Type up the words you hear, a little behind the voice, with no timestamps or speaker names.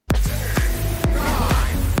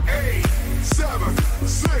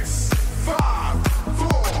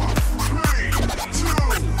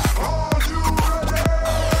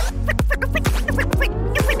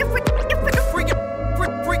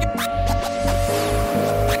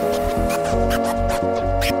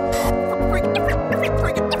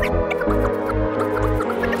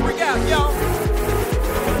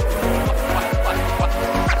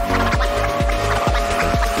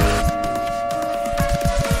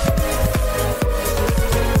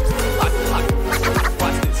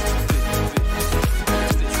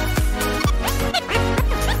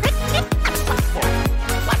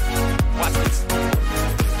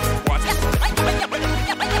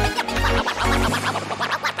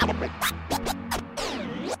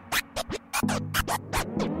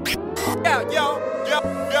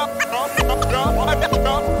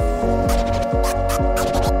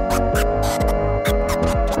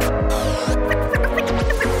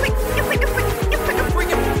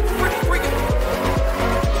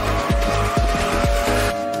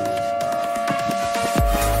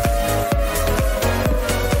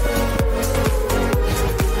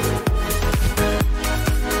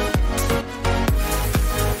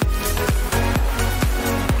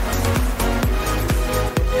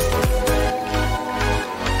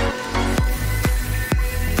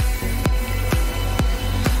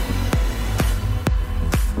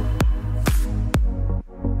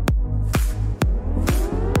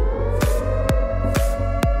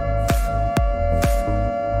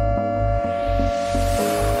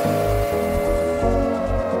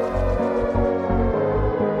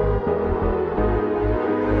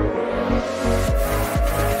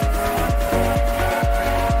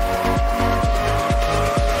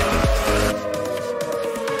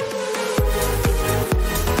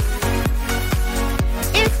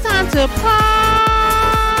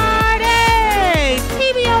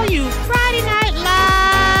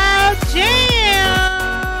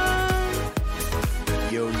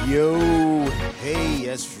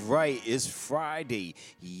right. It's Friday.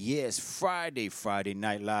 Yes, Friday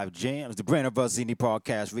Night Live Jams, the Brand of Us Indie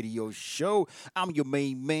Podcast Radio Show. I'm your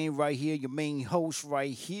main man right here, your main host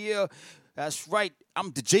right here. That's right.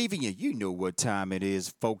 I'm the Djayvoyn. You know what time it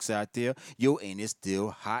is, folks out there. Yo, and it's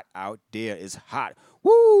still hot out there. It's hot.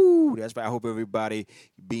 Woo! That's right. I hope everybody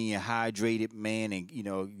being hydrated, man, and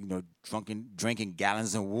drinking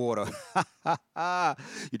gallons of water.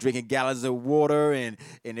 You're drinking gallons of water and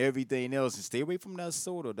everything else. And stay away from that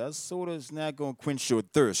soda. That soda is not gonna quench your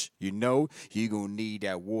thirst. You know, you're gonna need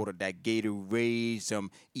that water, that Gatorade, some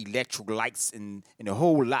electrolytes, and a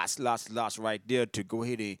whole lots right there to go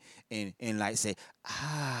ahead and like say,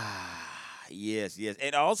 yes.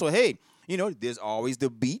 And also, hey, there's always the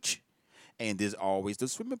beach. And there's always the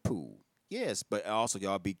swimming pool. Yes, but also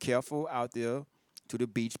y'all be careful out there to the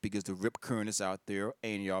beach because the rip current is out there.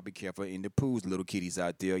 And y'all be careful in the pools, little kitties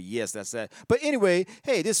out there. Yes, that's that. But anyway,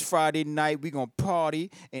 hey, this Friday night, we going to party.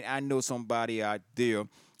 And I know somebody out there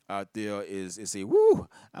is say, woo,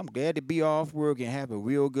 I'm glad to be off work and have a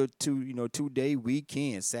real good 2-day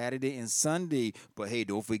weekend, Saturday and Sunday. But hey,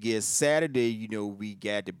 don't forget Saturday, we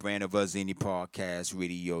got the Brand of Us Indie Podcast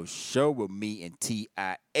Radio Show with me and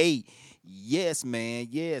TIA. Yes, man.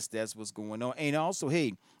 Yes, that's what's going on. And also,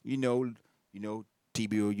 hey, TBOU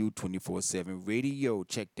 24/7 Radio.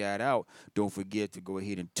 Check that out. Don't forget to go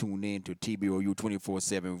ahead and tune in to TBOU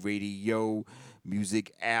 24/7 Radio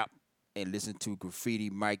music app and listen to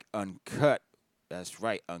Graffiti Mike Uncut. That's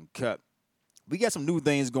right, Uncut. We got some new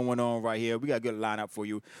things going on right here. We got a good lineup for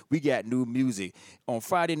you. We got new music. On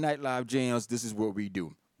Friday Night Live Jams, this is what we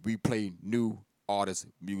do. We play new artist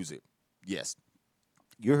music. Yes,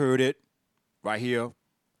 you heard it right here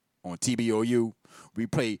on TBOU. We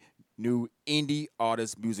play new indie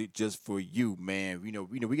artist music just for you, man. We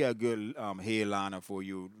got a good headliner for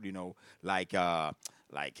you. Like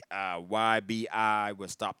YBI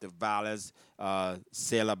with Stop the Violence,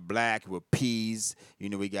 Sailor Black with Peas.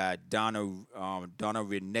 We got Donna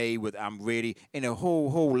Renee with I'm Ready, and a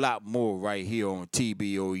whole lot more right here on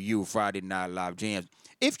TBOU Friday Night Live Jams.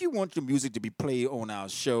 If you want your music to be played on our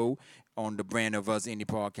show, on the Brand of Us Indie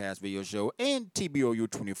Podcast Video Show and TBOU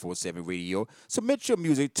 24/7 Radio, submit your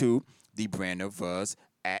music to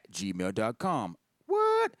thebrandofus@gmail.com.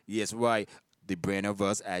 What? Yes, right.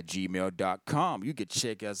 thebrandofus@gmail.com. You can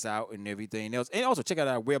check us out and everything else. And also check out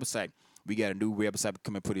our website. We got a new website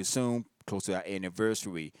coming pretty soon, close to our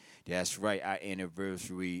anniversary. That's right, our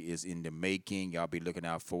anniversary is in the making. Y'all be looking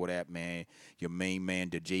out for that, man. Your main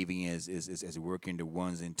man, Djayvoyn, is working the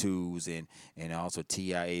ones and twos, and also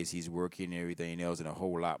TIA, he's working everything else and a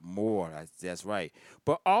whole lot more. That's right.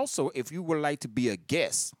 But also, if you would like to be a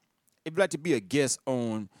guest,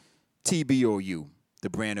 on TBOU, the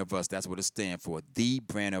Brand of Us, that's what it stands for, the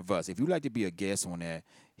Brand of Us. If you'd like to be a guest on that,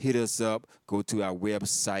 hit us up, go to our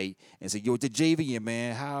website, and say, yo, Djayvoyn,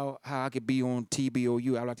 man, how I could be on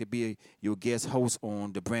TBOU. I'd like to be your guest host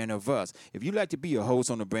on the Brand of Us. If you'd like to be a host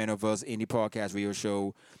on the Brand of Us Indie Podcast Radio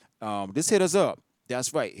Show, just hit us up.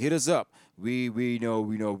 That's right, hit us up. We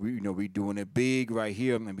doing it big right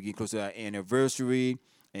here, and we getting close to our anniversary,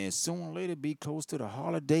 and sooner or later be close to the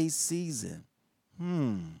holiday season.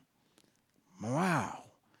 Wow.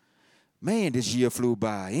 Man, this year flew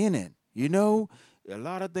by, innit it? A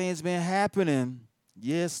lot of things been happening.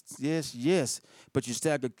 Yes. But you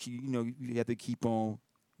still have to, you have to keep on.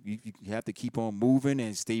 You have to keep on moving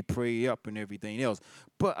and stay prayed up and everything else.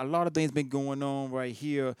 But a lot of things been going on right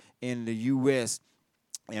here in the U.S.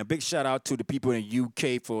 And a big shout out to the people in the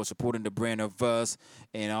UK for supporting the Brand of Us.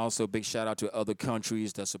 And also a big shout out to other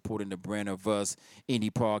countries that's supporting the Brand of Us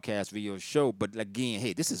Indie Podcast Video Show. But again,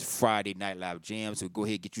 hey, this is Friday Night Live Jam, so go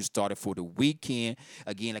ahead and get you started for the weekend.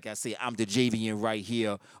 Again, like I said, I'm the Djayvoyn right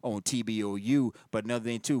here on TBOU. But another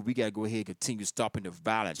thing, too, we got to go ahead and continue stopping the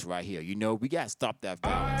violence right here. We got to stop that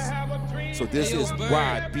violence. So this is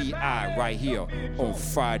YBI right here on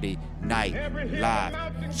Friday Night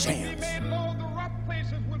Live Jams.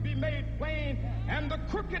 Made plain, and the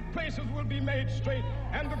crooked places will be made straight,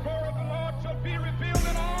 and the glory of the Lord shall be revealed,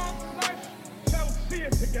 and all flesh shall see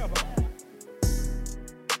it together.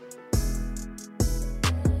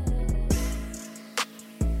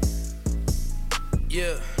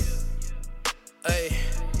 Yeah. Hey.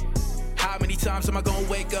 How many times am I gonna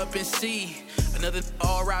wake up and see another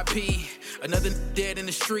R.I.P., another dead in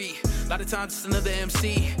the street? A lot of times it's another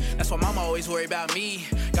MC. That's why mama always worry about me.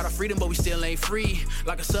 Got our freedom, but we still ain't free.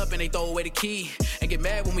 Lock us up and they throw away the key. And get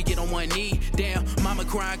mad when we get on one knee. Damn, mama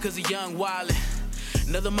crying cause of young wildin'.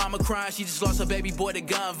 Another mama crying, she just lost her baby boy to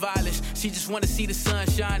gun violence. She just wanna see the sun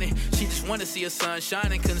shining. She just wanna see her son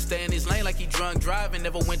shining. Couldn't stay in his lane like he drunk driving.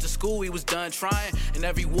 Never went to school, he was done trying. In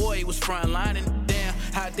every war, he was front lining. Damn,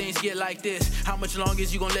 How things get like this? How much longer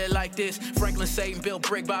is you gon' live like this? Franklin Satan built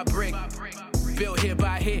brick by brick, built hit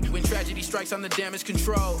by hit. When tragedy strikes, I'm the damage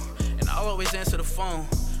control. And I'll always answer the phone,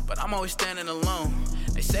 but I'm always standing alone.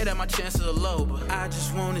 They say that my chances are low, but I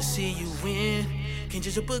just wanna see you win. Can't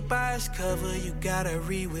judge a book by its cover, you gotta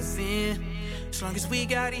read within. As long as we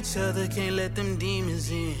got each other, can't let them demons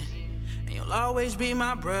in. And you'll always be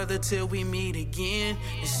my brother till we meet again.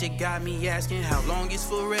 This shit got me asking how long is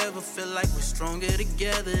forever. Feel like we're stronger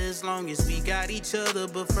together as long as we got each other.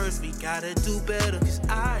 But first we gotta do better, cause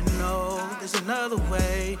I know there's another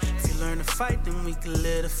way. If you learn to fight, then we can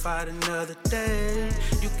live to fight another day.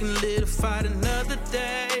 You can live to fight another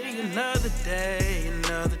day, another day,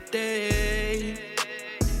 another day.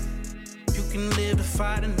 You can live to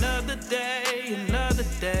fight another day, another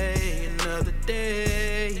day, another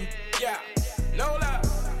day. Yeah, no lie.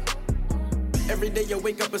 Every day I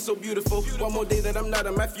wake up is so beautiful. One more day that I'm not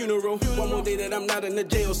at my funeral. One more day that I'm not in the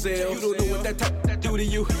jail cell. You don't know what that type do to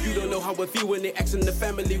you. You don't know how it feel when they asking the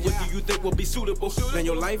family what do you think will be suitable. Then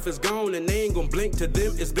your life is gone and they ain't gonna blink to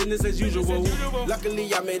them. It's business as usual.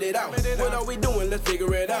 Luckily I made it out. What are we doing? Let's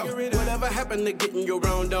figure it out. Whatever happened to getting your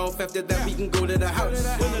round off? After that we can go to the house.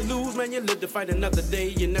 Win or lose, man, you live to fight another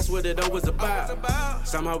day, and that's what it always about.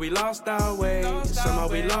 Somehow we lost our way. Somehow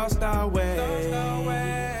we lost our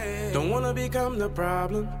way. Don't wanna become the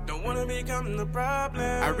problem. Don't wanna become the problem.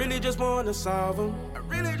 I really just wanna solve them. I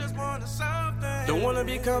really just wanna solve them. Don't wanna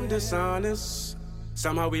become dishonest.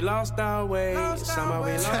 Somehow we lost our way. Somehow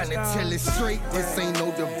we lost our way. Trying to tell it straight, this ain't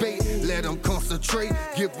no debate. Let them concentrate,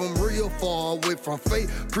 give them real far away from fate.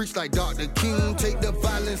 Preach like Dr. King, take the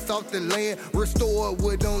violence off the land. Restore it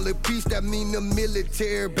with only peace, that mean the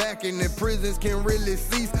military back in the prisons can really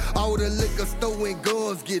cease. All the liquor store and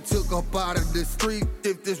guns get took up out of the street.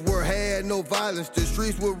 If this world had no violence, the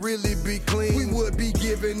streets would really be clean. We would be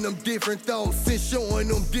giving them different thoughts and showing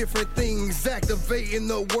them different things. Activating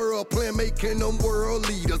the world plan, making them world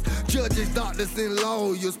leaders, judges, doctors, and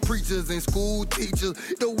lawyers, preachers, and school teachers.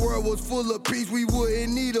 The world was full of peace, we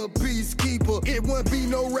wouldn't need a peacekeeper. It wouldn't be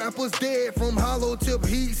no rappers dead from hollow tip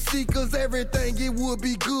heat seekers. Everything, it would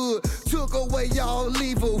be good. Took away y'all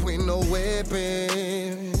lever with no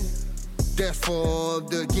weapon that's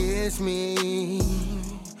formed against me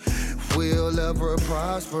will ever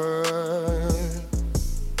prosper.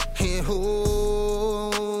 And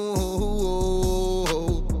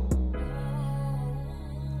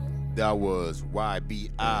that was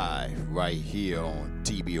YBI right here on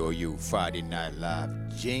TBOU Friday Night Live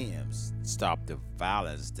Jams. Stop the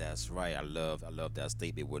violence. That's right. I love that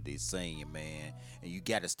statement. What they saying, man. And you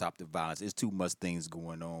got to stop the violence. There's too much things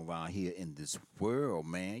going on around here in this world,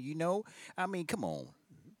 man. You know, I mean, come on,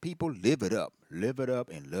 people, live it up,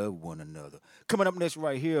 and love one another. Coming up next,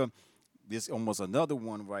 right here, this almost another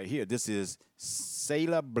one right here. This is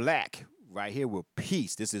Sailor Black right here with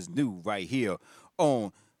Peace. This is new right here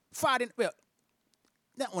on Friday. Well,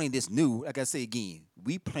 not only this new, like I say again,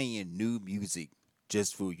 we playing new music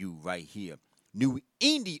just for you right here. New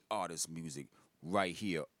indie artist music right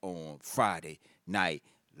here on Friday Night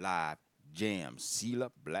Live Jam. Sheila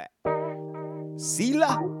Black.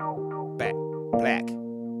 Black.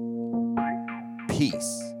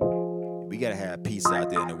 Peace. We gotta have peace out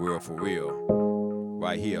there in the world for real.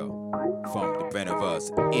 Right here from the Brand of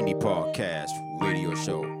Us Indie Podcast Radio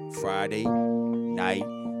Show. Friday Night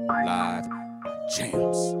Live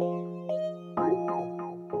Jams.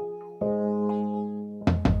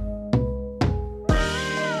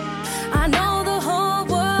 I know the whole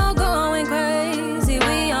world going crazy.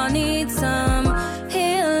 We all need some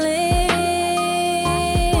healing.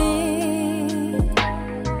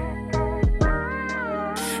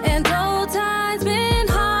 And though time's been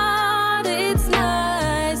hard, it's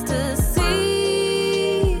nice to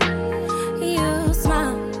see you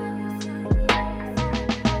smile.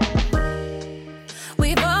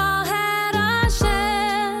 We've all had our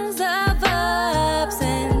shares of ups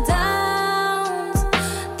and downs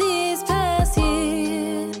these past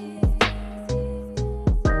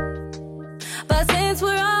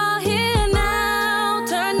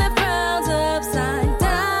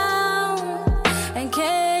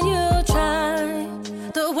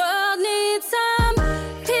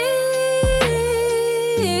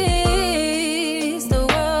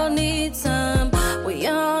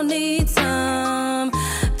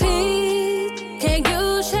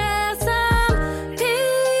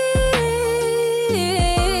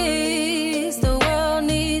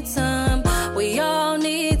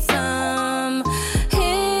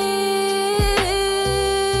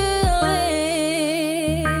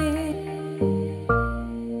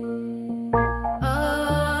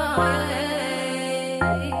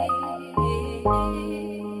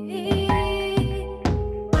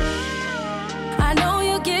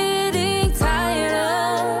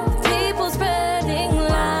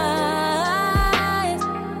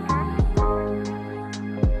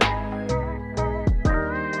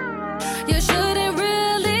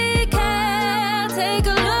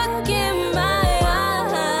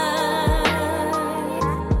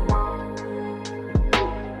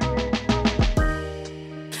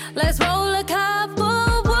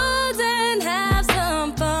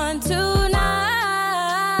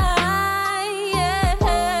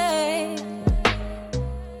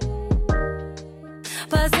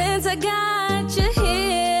But since I got you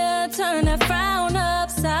here, turn that frown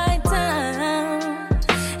upside down.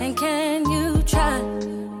 And can you try?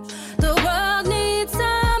 The world needs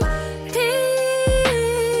some peace.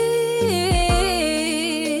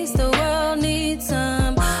 The world needs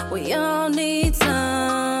some. We all need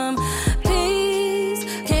some peace.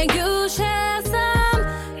 Can you share some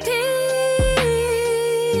peace?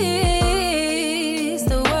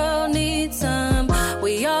 The world needs some.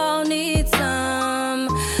 We all need some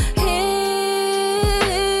healing.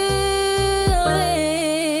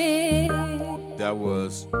 That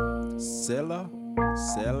was Cella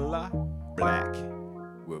Black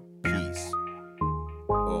with Peace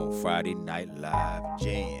on Friday Night Live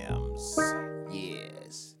Jams.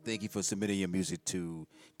 Yes. Thank you for submitting your music to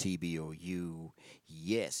TBOU.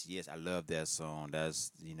 Yes, I love that song.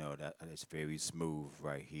 That's that's very smooth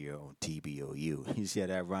right here on TBOU. You see how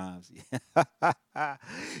that rhymes?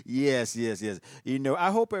 Yes.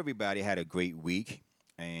 I hope everybody had a great week.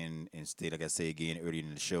 And stay, like I say again earlier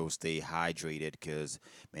in the show, stay hydrated because,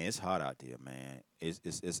 man, it's hot out there, man.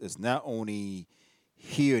 It's not only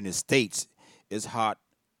here in the States, it's hot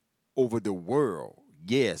over the world.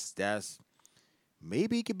 Yes, that's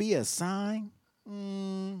maybe it could be a sign,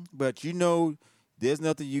 but there's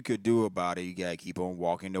nothing you could do about it. You gotta keep on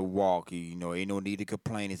walking the walk. Ain't no need to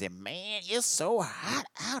complain and say, man, it's so hot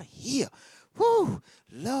out here. Whoo,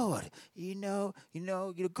 Lord, your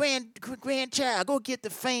grandchild, go get the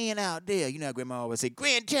fan out there. Grandma always say,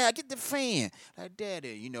 grandchild, get the fan. Like that,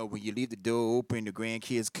 when you leave the door open, the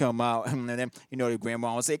grandkids come out, and then, the grandma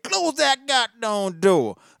always say, close that goddamn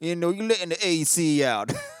door. You're letting the AC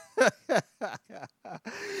out.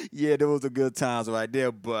 Yeah, those are good times right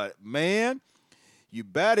there. But, man, you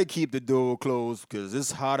better keep the door closed because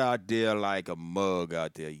it's hot out there like a mug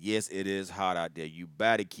out there. Yes, it is hot out there. You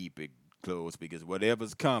better keep it close because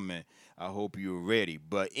whatever's coming, I hope you're ready.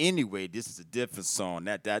 But anyway, this is a different song,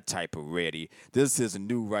 not that type of ready. This is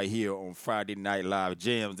new right here on Friday Night Live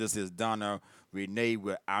Jams. This is Donna Renee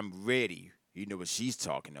with I'm Ready. You know what she's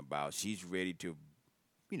talking about. She's ready to,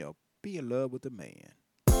 be in love with a man.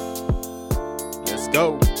 Let's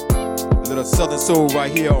go. A little Southern Soul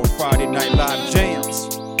right here on Friday Night Live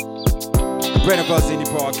Jams. Brandon Buzz Indie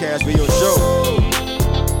Podcast Radio Show.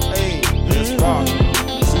 Hey, let's rock.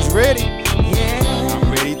 Ready? Yeah. I'm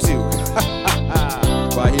ready too.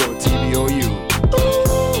 Right here on TBOU. Ooh,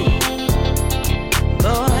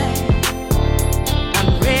 boy, I'm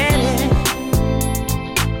ready.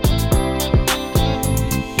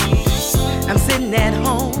 I'm sitting at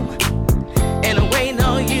home and I'm waiting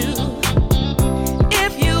on you.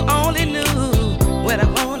 If you only knew what I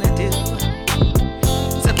wanna do.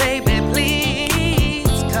 So baby,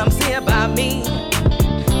 please come see about me.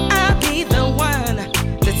 I'll be the one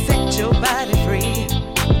set your body free.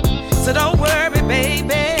 So don't worry,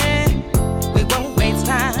 baby, we won't waste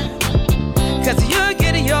time. Cause you'll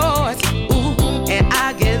get yours, ooh, and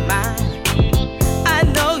I'll get mine. I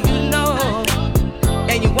know you know,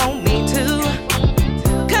 and you want me to.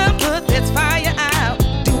 Come put this fire out,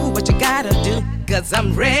 do what you gotta do. Cause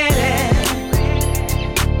I'm ready.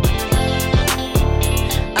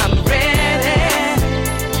 I'm ready.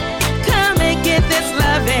 Come and get this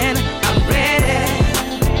loving. I'm ready.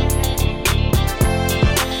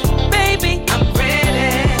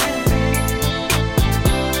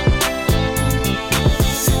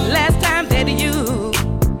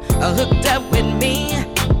 Hooked up with me,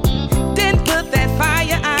 didn't put that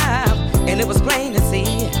fire out, and it was plain to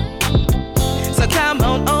see. So come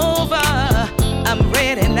on over, I'm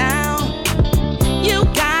ready now. You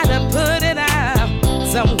gotta put it out,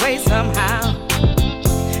 some way, somehow.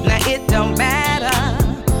 Now it don't matter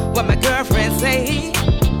what my girlfriend say.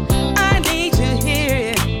 I need to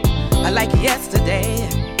hear it like yesterday.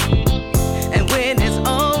 And when it's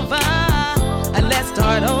over, let's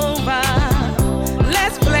start over.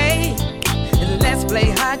 Let's play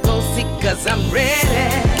hide go seek, cause I'm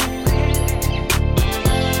ready.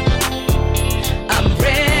 I'm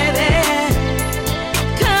ready.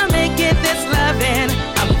 Come and get this loving.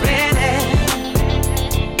 I'm ready.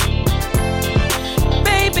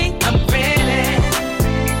 Baby, I'm ready.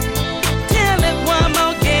 Tell it one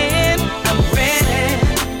more again. I'm ready.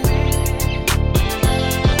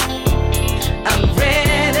 I'm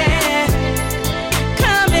ready.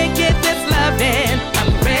 Come and get this loving.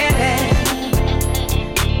 I'm ready.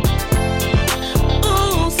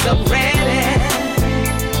 So ready.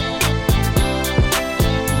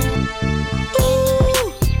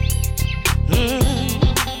 Ooh.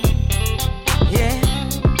 Yeah.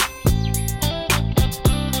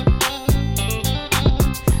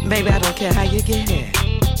 Baby, I don't care how you get here,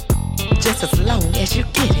 just as long as you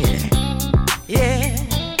get here. Yeah.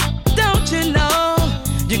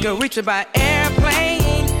 can reach it by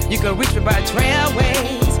airplane. You can reach it by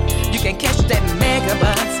trailways. You can catch that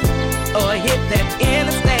megabus or hit that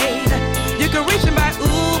interstate. You can reach it by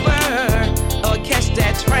Uber or catch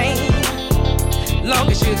that train. Long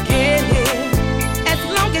as you get here, as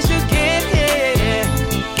long as you get here,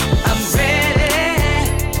 I'm ready.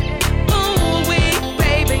 Ooh wee,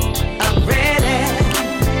 baby, I'm ready.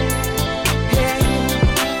 Yeah,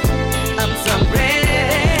 I'm so ready.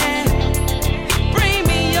 Bring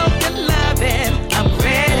me your good loving. I'm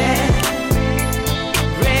ready,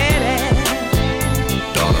 ready.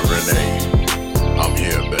 Donna Renee, I'm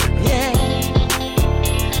here, baby. Yeah,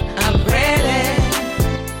 I'm ready.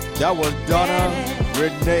 That was Donna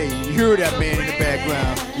Renee. You heard that man in the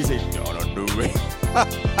background. He said, Donna Renee.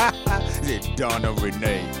 He said, Donna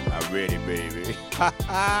Renee. I'm ready, baby.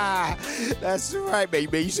 That's right,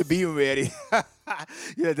 baby. You should be ready.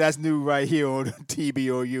 Yeah, that's new right here on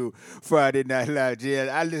TBOU, Friday Night Live. Yeah,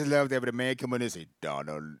 I just love that when the man come on and say,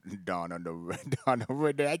 Donna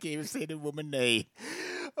Renee. I can't even say the woman's name.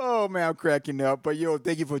 Oh, man, I'm cracking up. But, yo,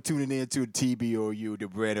 thank you for tuning in to TBOU, the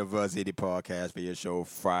Brand of Us City podcast for your show,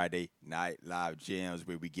 Friday Night Live Jams,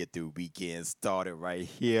 where we get the weekend started right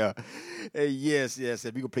here. And yes,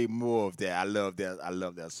 and we can play more of that. I love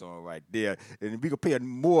that song right there. And we can play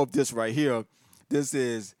more of this right here. This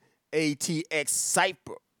is ATX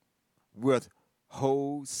Cypher with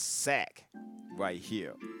Whole Sack right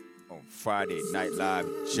here on Friday Night Live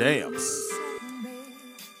Jams.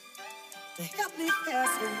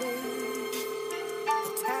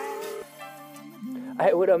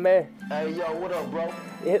 Hey, what up, man? Hey, yo, what up, bro?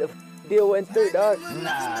 Yeah, the deal wasn't through, dog.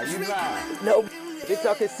 Nah, you lying. No, they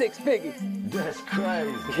talking 6 figures. That's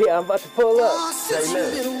crazy. Yeah, I'm about to pull up. Say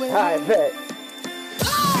less. All right, bet.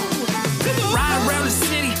 Ride around the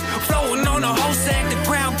city, floating on the whole sack. The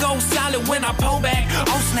crowd goes silent when I pull back.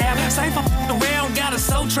 Oh snap, safe around, got a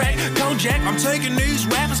soul track. Kojak, I'm taking these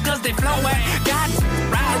rappers cause they flow back. Got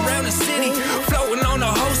ride around the city, floating on the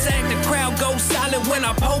whole sack. The crowd goes silent when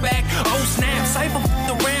I pull back. Oh snap, safe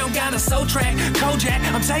around, got a soul track. Kojak,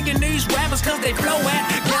 I'm taking these rappers cause they flow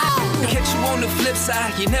back. Catch you on the flip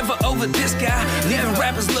side, you never over this guy. Leaving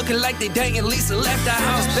rappers looking like they dating Lisa Left Eye.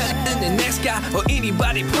 I'm just better than the next guy or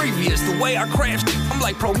anybody previous. The way I crash, I'm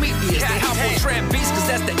like Prometheus. They hop on trap beats cause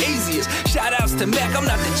that's the easiest. Shout outs to Mac, I'm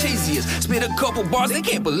not the cheesiest. Spit a couple bars, they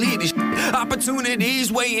can't believe this.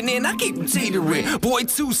 Opportunities weighing in, I keep them teetering. Boy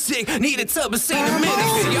too sick, need a tub and seen a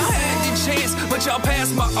minute. Y'all had your chance, but y'all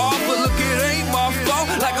passed my offer. Look, it ain't my fault,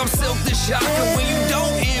 like I'm self-the-shocker. When you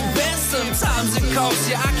don't invest, sometimes it costs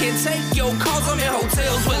you. I can't take your calls, I'm in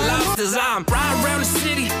hotels with lobsters. I'm riding around the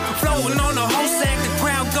city, floating on the whole sack. The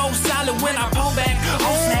crowd goes silent when I pull back.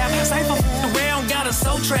 Oh snap, safe around, got a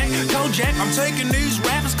soul track. Kojak, I'm taking these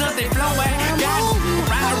rappers cause they flow back. Got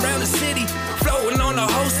ride around the city, floating on the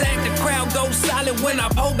whole sack. The crowd goes silent when I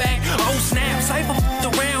pull back. Oh snap, safe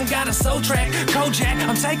around, got a soul track. Kojak,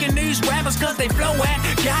 I'm taking these rappers cause they flow back.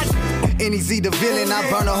 Got NEZ the villain, I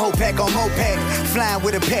burn a whole pack on Mopac. Flying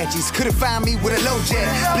with Apaches, couldn't find me with a low jack.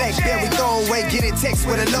 Blackberry throwaway, getting text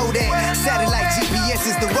with a load at. Satellite GPS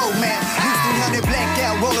is the road map. Houston 100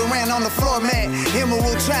 blackout, roll around on the floor mat.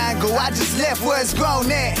 Emerald Triangle, I just left where it's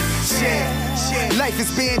grown at. Shit, life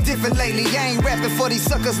is being different lately. I ain't rapping for these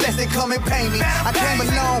suckers lest they come and pay me. I came a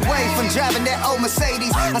long way from driving that old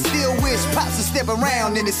Mercedes. I still wish Pops would step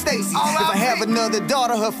around in the Stacy. If I have another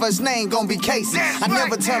daughter, her first name gon' be Casey. I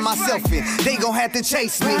never turn myself in, they gon' have to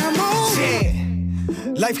chase me. Shit.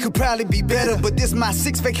 Life could probably be better, but this my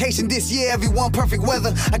 6th vacation this year, everyone perfect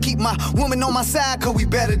weather. I keep my woman on my side, cause we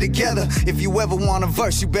better together. If you ever want a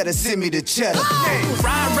verse, you better send me the cheddar.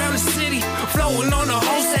 Ride around the city, floating on the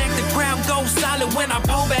whole sack. The crowd goes silent when I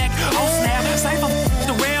pull back. Oh snap, safe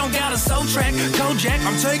around, got a soul track. Kojak,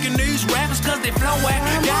 I'm taking these rappers cause they flow back.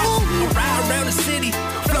 Got ride around the city,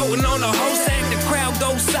 floating on the whole sack. The crowd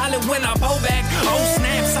goes silent when I pull back. Oh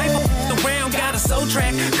snap, safe around, got a soul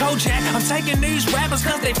track. Kojak, I'm taking these rappers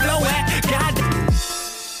cause they flow back. God.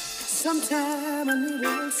 Sometime I need a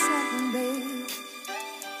little something, babe,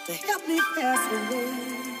 to help me pass the way.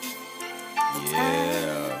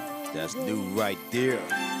 Yeah, that's new right there.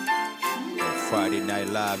 On Friday Night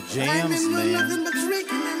Live Jams, man.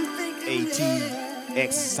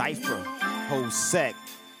 ATX Cypher, Whole Sack.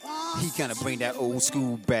 He kind of bring that old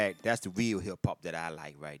school back. That's the real hip hop that I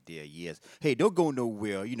like right there. Yes. Hey, don't go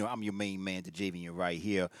nowhere. You know, I'm your main man, Djayvoyn, right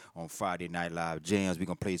here on Friday Night Live Jams. We're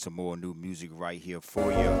gonna play some more new music right here for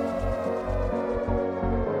you.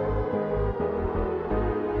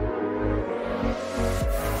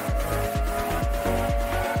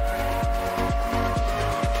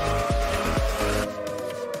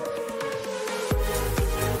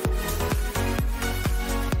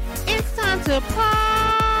 to party.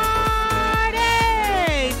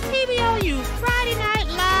 TBOU Friday Night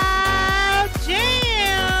Live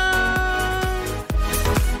Jam.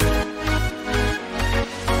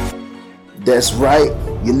 That's right.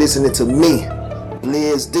 You're listening to me,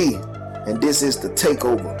 Liz D, and this is the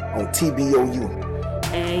Takeover on TBOU.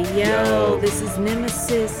 Hey yo, this is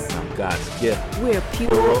Nemesis. I'm God's gift. We're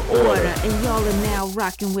pure order, and y'all are now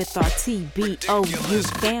rocking with our TBOU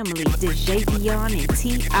family, Djayvoyn and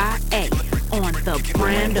T.I.A. on the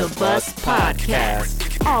Brand of Us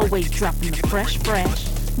podcast. Always dropping the fresh.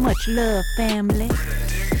 Much love, family.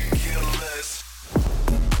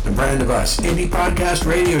 The Brand of Us Indie Podcast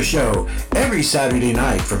Radio Show every Saturday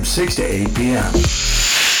night from 6 to 8 p.m.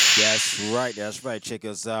 That's right. Check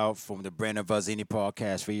us out from the Brand of Us Indie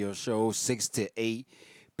Podcast Radio Show, 6 to 8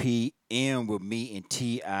 p.m. with me and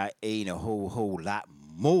TIA and a whole lot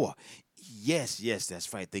more. Yes,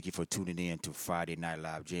 that's right. Thank you for tuning in to Friday Night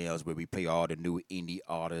Live Jams, where we play all the new indie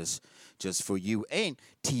artists just for you, and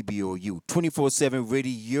TBOU 24/7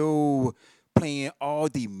 radio, playing all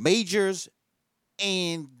the majors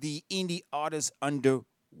and the indie artists under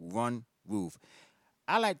one roof.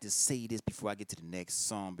 I like to say this before I get to the next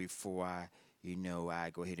song, before I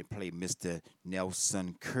go ahead and play Mr.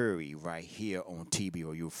 Nelson Curry right here on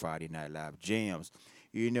TBOU Friday Night Live Jams.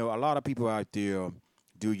 A lot of people out there,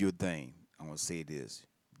 do your thing. I'm going to say this,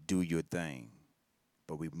 do your thing.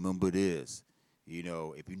 But remember this,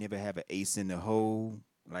 if you never have an ace in the hole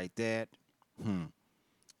like that,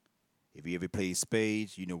 if you ever play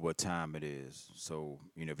spades, you know what time it is. So,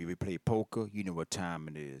 if you ever play poker, you know what time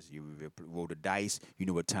it is. You ever roll the dice, you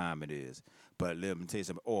know what time it is. But let me tell you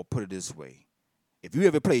something, or put it this way. If you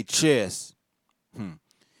ever play chess,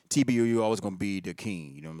 TBOU always going to be the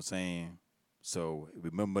king, you know what I'm saying? So,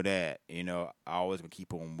 remember that, I always going to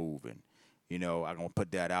keep on moving. I'm going to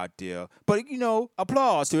put that out there. But,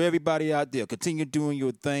 applause to everybody out there. Continue doing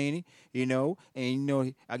your thing,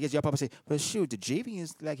 And, I guess y'all probably say, well, shoot, the Djayvoyn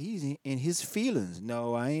is like he's in his feelings.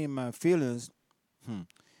 No, I ain't in my feelings.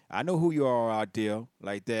 I know who you are out there,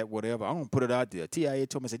 like that, whatever. I'm going to put it out there. TIA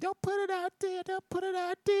told me, say, don't put it out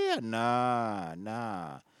there.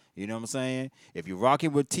 Nah. You know what I'm saying? If you're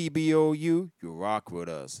rocking with TBOU, you rock with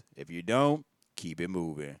us. If you don't, keep it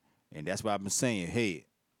moving. And that's why I've been saying, hey,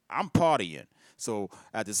 I'm partying. So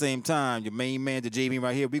at the same time, your main man, the Djayvoyn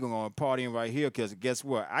right here, we're going to go partying right here because guess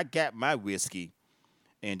what? I got my whiskey.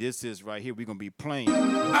 And this is right here, we're going to be playing.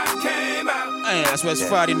 I came out. And that's why it's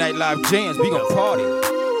Friday Night Live Jams. We're going to party.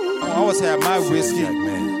 I always have my whiskey. You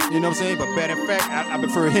know what I'm saying? But better fact, I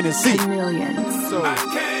prefer Hennessy. Millions. So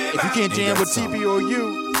if you can't jam with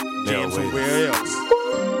TBOU, jam somewhere else.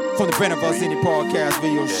 From the Brand of Us Indie Podcast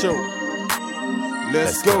video show.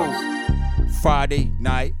 Let's go. Friday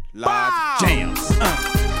Night Live Jams.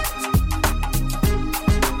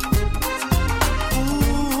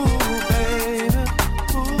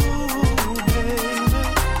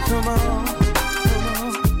 Come on.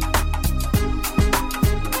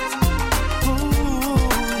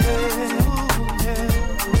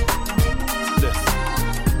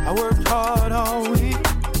 I worked hard all week.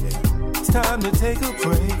 It's time to take a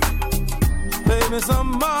break. Play me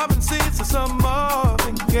some Marvin Seeds or some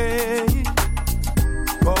Marvin Gaye.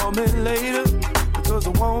 Call me later because I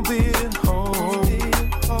won't be at home.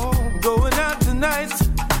 Going out tonight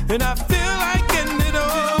and I feel like getting it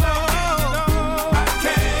on. I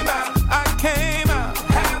came out,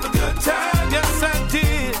 have a good time. Yes, I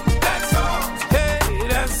did.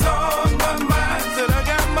 That's on my mind. Said I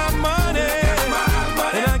got my money,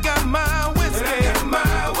 and I got my whiskey.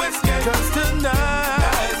 'Cause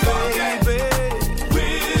tonight, baby,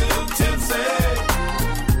 real tipsy.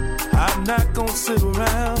 I'm not gonna sit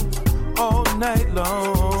around all night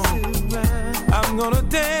long. I'm gonna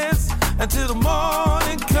dance until the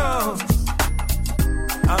morning comes.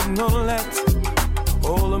 I'm gonna let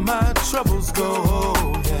all of my troubles go.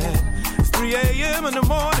 Yeah. It's 3 a.m. in the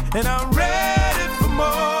morning and I'm ready for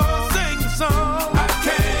more. Sing the song. I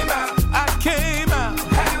came out,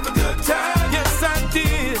 have a good time. Yes, I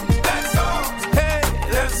did. That's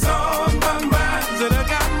on my mind. Said I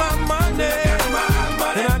got my money,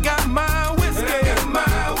 and I got my whiskey.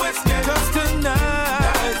 'Cause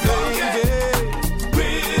tonight, baby,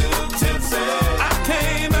 real tipsy. I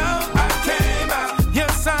came out.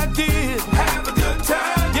 Yes, I did. Have a good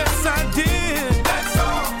time. Yes, I did.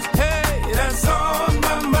 That's on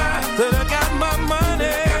my mind. Said I got my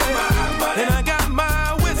money.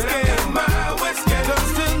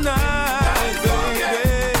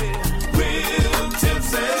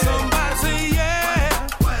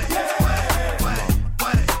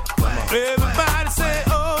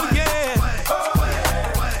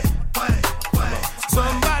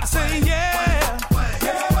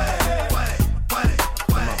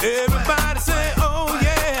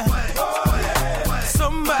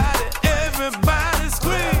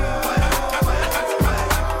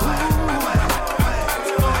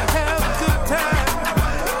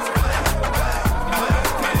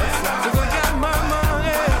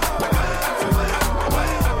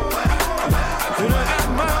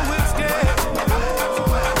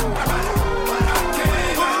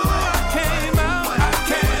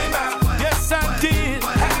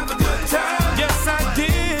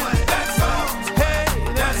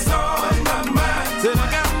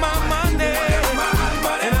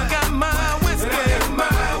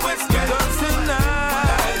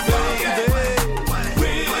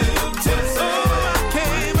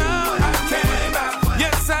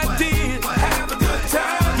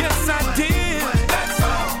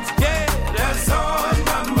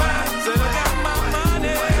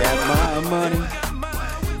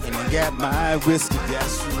 got my whiskey.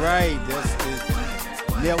 That's right.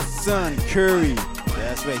 That's Nelson Curry.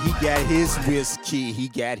 That's right. He got his whiskey. He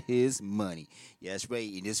got his money. That's right.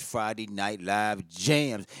 In this Friday Night Live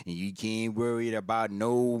jams. And you can't worry about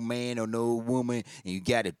no man or no woman. And you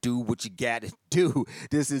got to do what you got to do.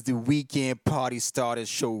 This is the Weekend Party Starter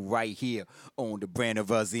show right here on the Brand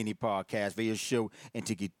of Us Any Podcast Radio Show. And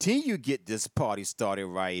to continue to get this party started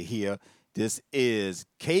right here, this is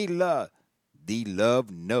Kayla, the Love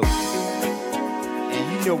Note.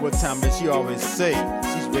 And you know what time it is. She always say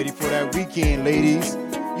she's ready for that weekend, ladies.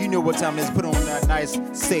 You know what time it is. Put on that nice,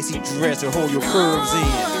 sexy dress and hold your curves in.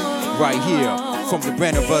 Right here from the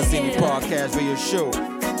Brand of Us Any Podcast Radio Show.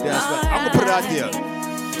 That's right. I'm going to put it out there.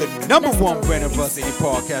 The number one Brand of Us Any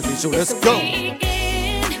Podcast Radio Show. Let's go.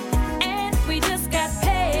 And we just got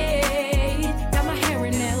paid. Got my hair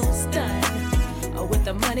and nails done with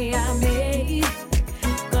the money I made.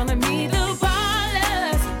 Gonna meet the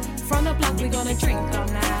ballers from the block. We gonna drink all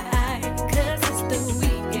night 'cause it's the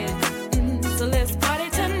weekend. So let's party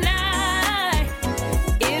tonight.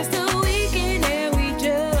 It's the weekend and we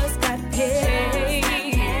just got paid. We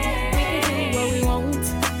can do what we want.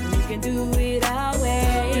 We can do it our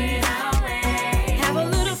way. Have a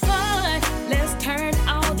little fun. Let's turn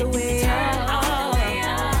all the way up.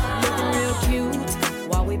 Looking real cute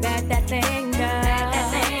while we back that thing up.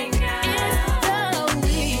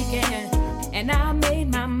 And I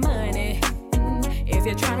made my money. If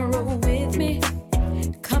you're trying to roll with me,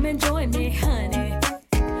 come and join me, honey.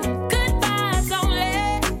 Good vibes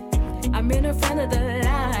only. I'm in the front of the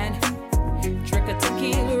line. Drink a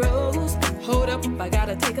tequila rose. Hold up, I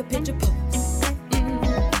gotta take a picture pose.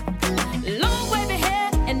 Long wavy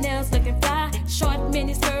hair and nails looking fly. Short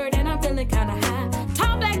mini skirt and I'm feeling kinda high.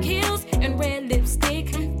 Tall black heels and red lipstick.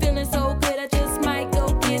 Feeling so good I just might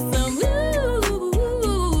go get some.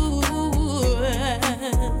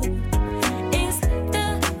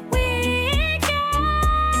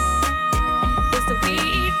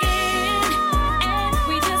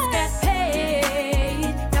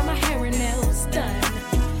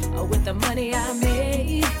 Money I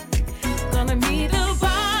made. Gonna meet the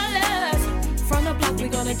ballers from the block. We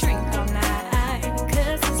gonna drink all night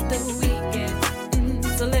 'cause it's the weekend.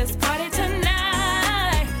 So let's party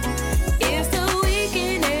tonight. It's the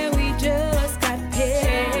weekend and we just got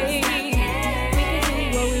paid. We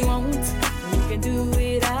can do what we want. We can do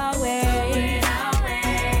it our way.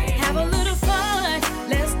 Have a little fun.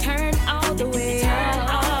 Let's turn all the way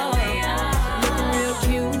up. Looking real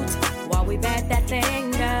cute while we back that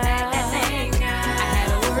thing up.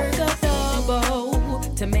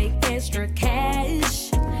 To make extra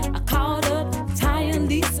cash, I called up Ty,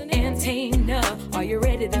 Lisa, and Tina. Are you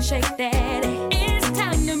ready to shake that? It's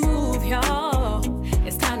time to move, y'all.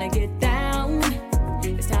 It's time to get down.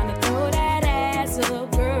 It's time to throw that ass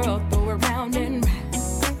up, girl. Throw around and round.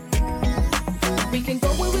 We can go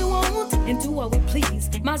where we want and do what we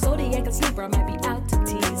please. My zodiac a sleeper, I might be out to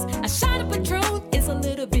tease. A shot of Patron is a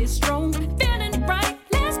little bit strong. Feeling right,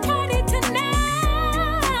 let's party tonight.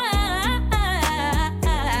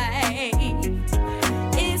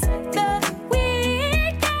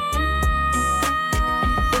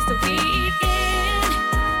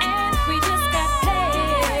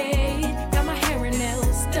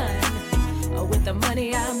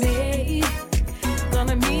 Money I made.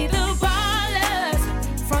 Gonna meet the ballers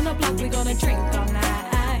from the block. We gonna drink all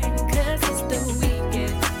night 'cause it's the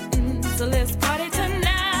weekend. So let's party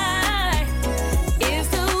tonight. It's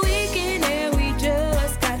the weekend and we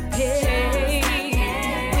just got paid. We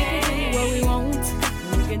can do what we want.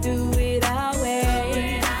 We can do it our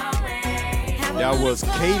way. That was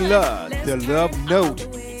Kayla, the Love Note.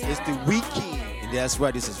 It's the weekend. That's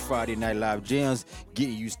right, this is Friday Night Live Jams,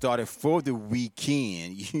 getting you started for the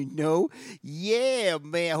weekend, you know? Yeah,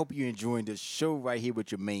 man, I hope you're enjoying the show right here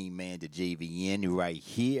with your main man, the JVN, right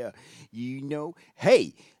here, you know?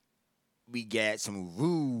 Hey, we got some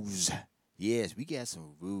rules. Yes, we got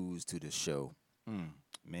some rules to the show.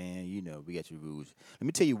 Man, you know, we got your rules. Let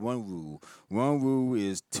me tell you one rule. One rule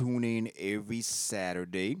is tune in every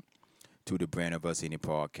Saturday to the Brand of Us Any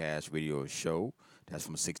Podcast Radio Show. That's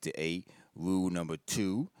from 6 to 8. Rule number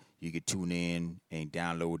 2, you can tune in and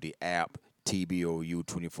download the app TBOU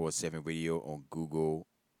 24/7 Radio on Google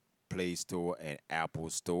Play Store and Apple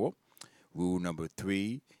Store. Rule number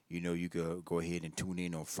 3, you know, you can go ahead and tune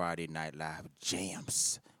in on Friday Night Live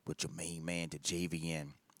Jams with your main man, the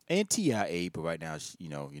JVN. And TIA, but right now,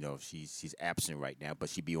 she's absent right now, but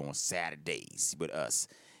she be on Saturdays with us.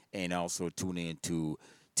 And also tune in to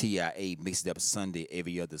TIA Mixed Up Sunday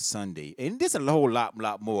every other Sunday. And there's a whole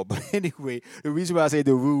lot more. But anyway, the reason why I say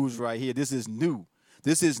the rules right here, this is new.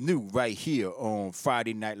 This is new right here on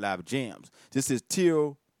Friday Night Live Jams. This is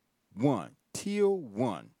Till One.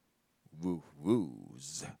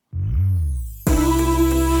 Woo-woos.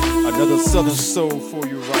 Another Southern Soul for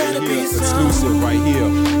you right here, exclusive right here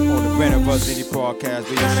on the Brand of Us Indie Podcast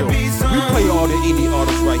Radio Show. We play all the indie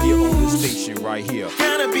artists right here on this station right here.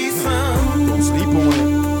 Don't sleep on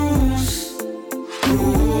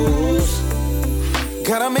it.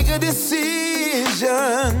 Gotta make a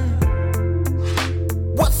decision.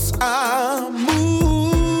 What's our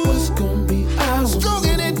move? What's gonna be our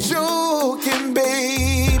stroking and joking,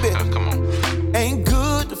 baby? Come on. Ain't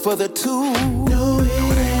good for the two. No,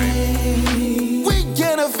 it ain't. We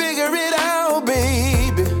gotta figure it out,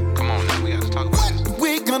 baby. Come on now, we gotta talk about what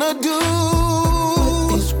we gonna do.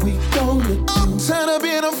 What is we gonna do? I'm tired of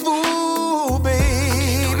being a fool,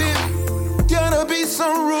 baby. Gotta be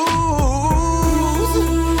some rules.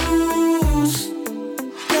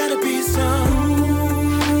 Gotta be some.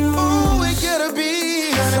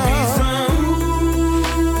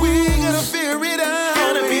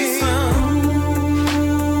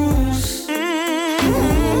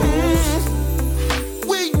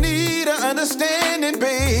 Understanding,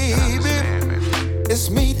 baby. It's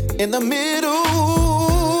meet in the middle.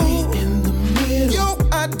 Your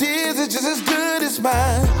ideas are just as good as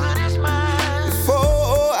mine.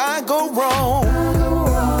 Before I go wrong.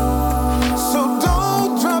 So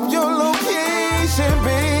don't drop your location,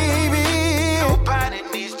 baby. Nobody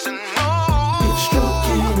needs to know. It's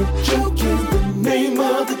stroking and joking, the name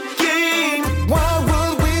of the game. Why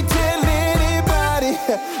would we tell anybody,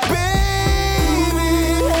 baby?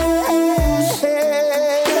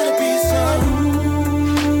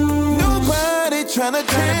 Tryna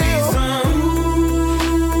tell some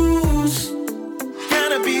rules.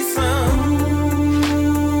 Gotta be some.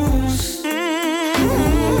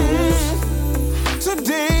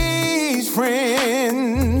 Today's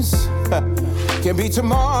friends can be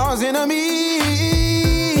tomorrow's enemies.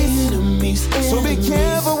 So be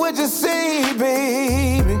careful what you say,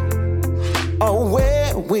 baby, or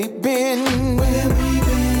where we've been.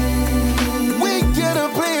 We gotta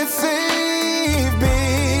play it safe,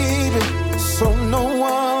 baby. So no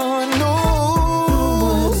one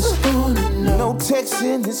knows. No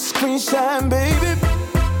texting and screenshot, baby.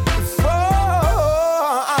 Before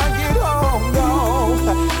I get home,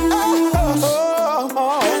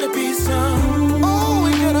 gotta be some. Oh,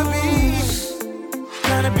 we gotta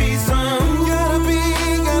be some. Gotta be,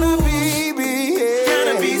 yeah.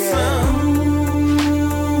 Gotta be some.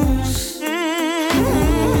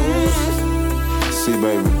 See,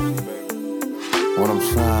 baby, what I'm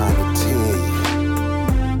trying to tell you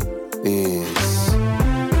is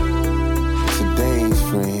today's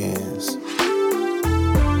friends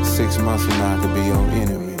 6 months from now could be your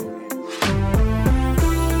enemy,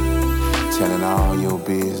 telling all your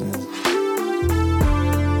business.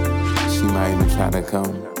 She might even try to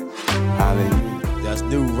come holler at you. That's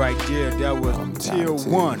new right there. That was Till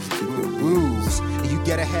One with rules. And you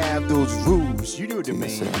gotta have those rules. You know what I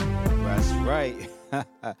mean? That's right.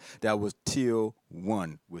 That was Till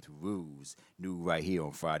One with rules. New right here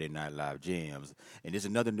on Friday Night Live Jams. And there's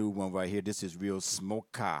another new one right here. This is Real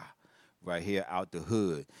Smoker right here out the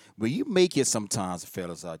hood. But you make it sometimes,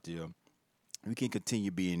 fellas out there. We can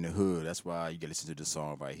continue being in the hood. That's why you gotta listen to the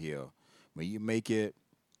song right here. When you make it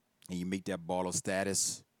and you make that baller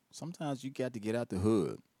status, sometimes you got to get out the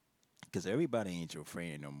hood. Because everybody ain't your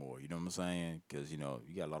friend no more. You know what I'm saying? Because, you know,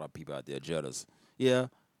 you got a lot of people out there jealous. Yeah,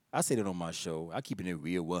 I say that on my show. I keep it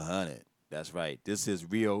real 100. That's right. This is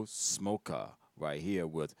Real Smoker right here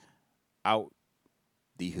with Out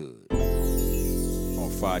the Hood on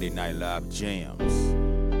Friday Night Live Jams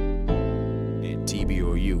and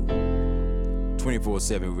TBOU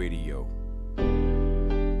 24/7 radio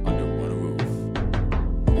under one roof.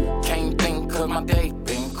 Can't think of my day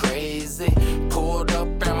been crazy. Pulled up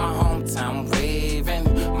in my hometown waving.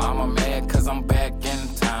 Mama mad cause I'm back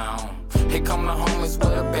in town. Here come the homies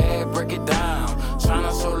with a bag, break it down.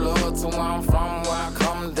 Tryna show love to where I'm from, where I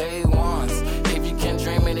come day ones. If you can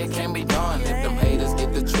dream it, it can be done. If them haters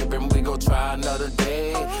get the trippin', we go try another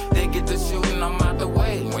day. They get the shooting, I'm out the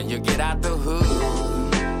way. When you get out the hood,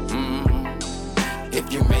 if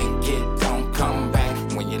you make it, don't come back.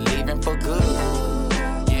 When you're leaving for good,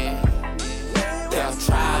 yeah. They'll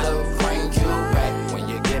try to bring you back. When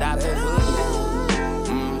you get out the hood,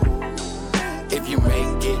 if you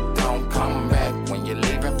make it, don't come back. When you're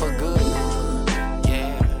leaving for good,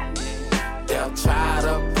 yeah. They'll try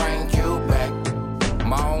to bring you back.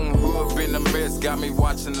 My own hood been a mess, got me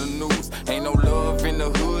watching the news. Ain't no love in the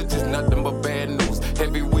hood, just nothing but bad news.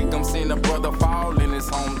 Every week I'm seeing a brother fall in his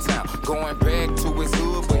hometown. Going back to his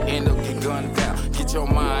hood, but end up get gunned down. Get your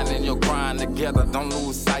better, don't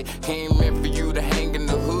lose sight. He ain't meant for you to hang in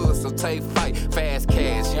the hood, so take flight. Fast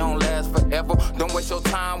cash, you don't last forever. Don't waste your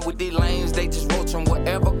time with these lanes, they just roaching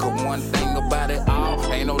whatever. Cause one thing about it all,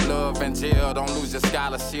 ain't no love in jail. Don't lose your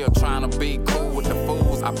scholarship trying to be cool with the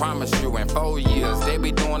fools. I promise you, in 4 years, they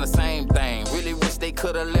be doing the same thing. Really wish they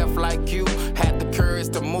could've left like you. Had the courage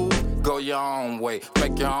to move, go your own way.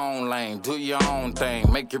 Make your own lane, do your own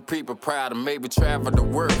thing. Make your people proud and maybe travel the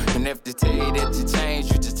world. And if they tell you that you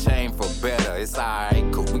change, you just change for better. It's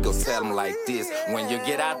alright, cause we gon' tell them like this. When you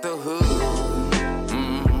get out the hood,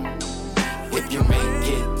 if you make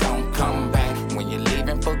it, don't come back. When you're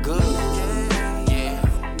leaving for good, yeah,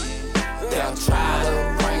 they'll try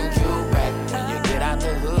to bring you back. When you get out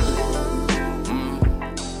the hood,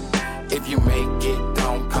 if you make it,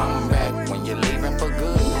 don't come back. When you're leaving for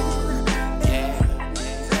good, yeah,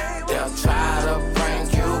 they'll try to bring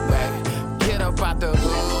you back. Get up out the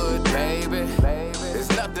hood, baby. There's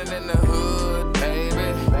nothing in the hood,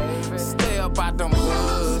 baby. Stay up out them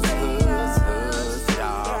hoods,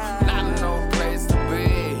 y'all. Not no place to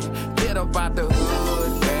be. Get up out the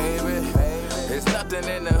hood, baby. There's nothing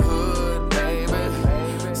in the hood,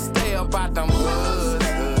 baby. Stay up out them hoods,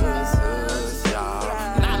 y'all.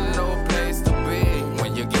 Not no place to be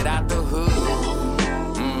when you get out the hood.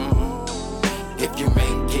 If you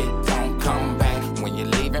make it, don't come back. When you're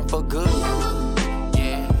leaving for good,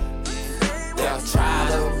 yeah, they'll try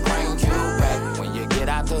to bring you back. When you get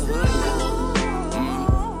out the hood,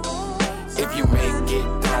 if you make it,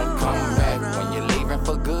 don't come back. When you're leaving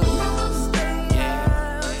for good,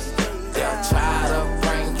 yeah, they'll try to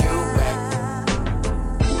bring you back.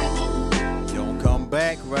 Don't come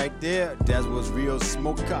back right there. That's what's real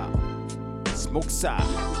smoke side.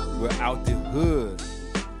 We're out the hood.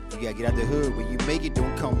 You gotta get out the hood. When you make it,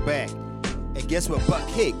 don't come back. And guess what, Buck?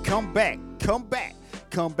 Hey, come back. Come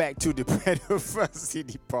back to the Brand of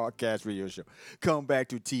City Podcast Radio Show. Come back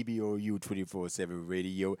to TBOU 24/7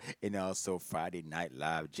 Radio and also Friday Night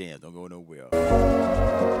Live Jams. Don't go nowhere.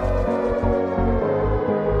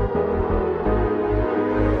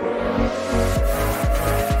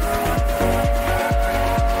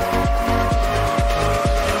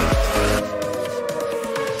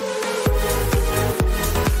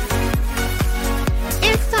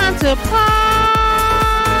 It's time to party!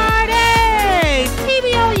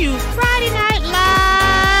 TBOU Friday Night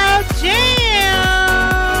Live Jam!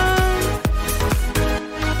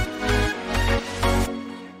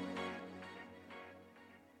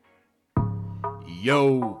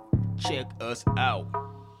 Yo, check us out.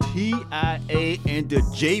 TIA and the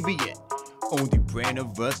Djayvoyn on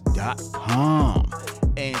thebrandofus.com.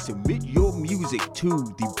 And submit your music to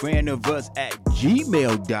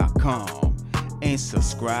thebrandofus@gmail.com. And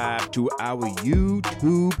subscribe to our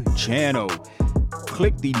YouTube channel.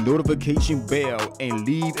 Click the notification bell and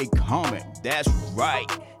leave a comment. That's right.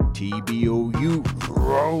 TBOU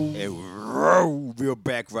roll and roll. We're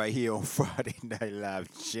back right here on Friday Night Live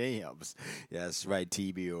Jams. That's right,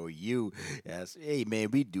 TBOU. Hey man,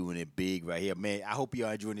 we doing it big right here, man. I hope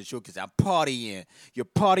y'all enjoying the show because I'm partying. You're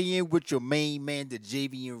partying with your main man, the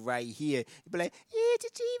Djayvoyn, right here. You be like, yeah, the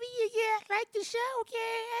Djayvoyn, yeah, I like the show,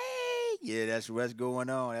 yeah, hey. Yeah, that's what's going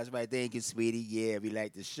on. That's right, thank you, sweetie. Yeah, we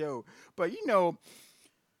like the show. But you know,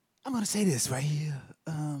 I'm gonna say this right here.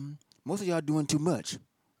 Most of y'all doing too much.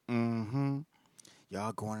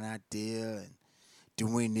 Y'all going out there and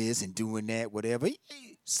doing this and doing that, whatever.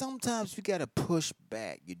 Sometimes you gotta push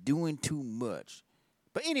back. You're doing too much.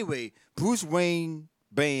 But anyway, Bruce Wayne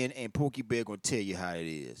Band and Pokey Bear gonna tell you how it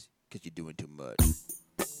is, cause you're doing too much.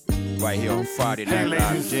 Right here on Friday Night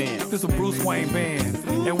Live Jam. This is Bruce Wayne Band,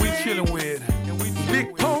 and we chilling with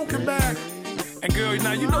Big Pokey Bear. And girl,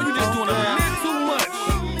 now you know you just doing a little too much.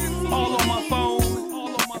 All on my phone,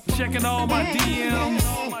 checking all my DMs.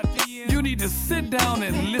 You need to sit down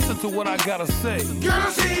and listen to what I gotta say. Girl,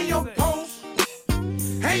 I see your post.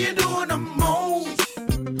 Hey, you doing the most.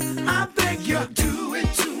 I think you're doing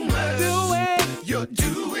too much. You're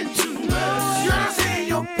doing too much. Girl, I see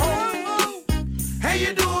your post. Hey,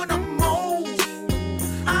 you doing the most.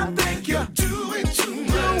 I think you're doing too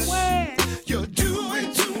much. You're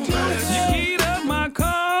doing too much. You heat up my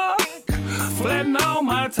car, flatten all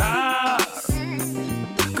my tires.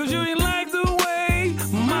 Cause you ain't like the way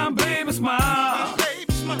my baby smile.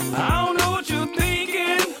 I don't know what you're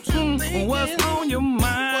thinking, what's on your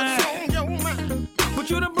mind. But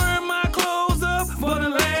you done burned my clothes up for the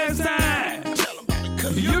last time.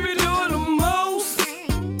 You be doing the most,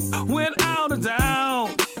 without a doubt.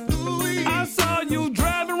 I saw you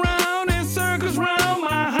driving around in circles round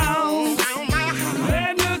my house.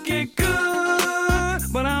 That looking good,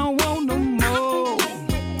 but I don't want no more.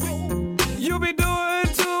 You be doing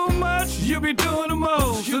too much, you be be doing the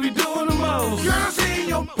most. You be doing the most. Girl, I see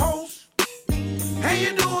your post. Hey,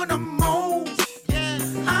 you doing the most.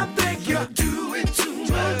 I think you're doing too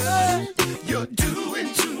much. You're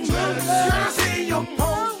doing too much. Girl, I see your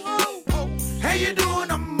post. Hey, you doing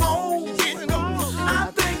the most.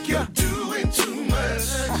 I think you're doing too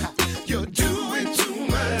much. You're doing too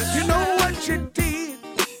much. You know what you did?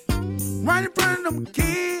 Right in front of them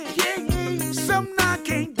kids. Something I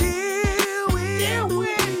can't deal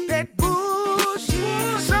with. That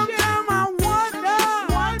bullshit. Sometimes I wonder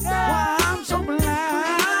why I'm so blind.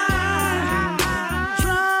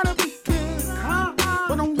 Trying to be good,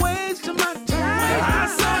 but I'm wasting my time. I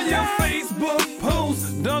saw your Facebook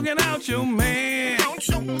post, dogging out your man.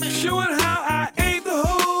 Showing how I ate the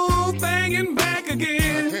whole thing and back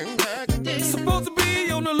again. Supposed to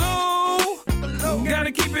be on the low,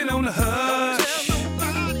 gotta keep it on the hush.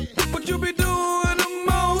 But you be doing the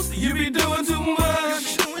most, you be doing too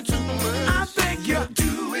much. I think you're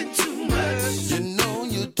doing too much. You know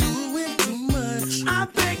you're doing too much. I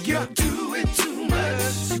think you're doing too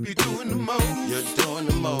much. You be doing the most. You're doing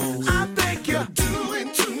the most. I think you're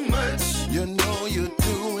doing too much. You know you're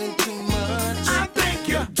doing too much. I think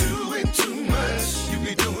you're doing too much. You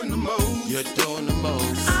be doing the most. You're doing the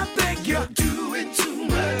most. I think you're doing too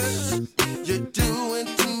much. You're doing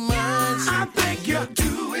too much. I think you're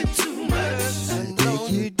doing too much. I know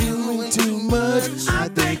you're doing too much. I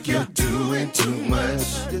think you're doing too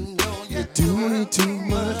much. You know you're doing too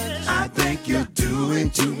much. I think you're doing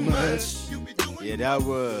too much. Yeah, that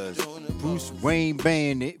was Bruce Wayne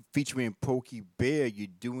Band featuring Pokey Bear. You're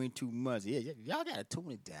doing too much. Yeah, y'all gotta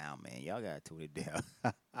tune it down, man. Y'all gotta tune it down.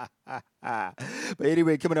 But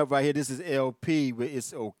anyway, coming up right here, this is LP.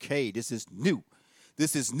 It's okay. This is new.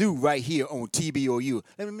 This is new right here on TBOU.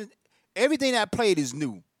 Everything I played is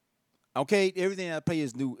new. Okay, everything I play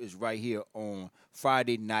is new is right here on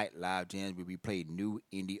Friday Night Live Jams, where we play new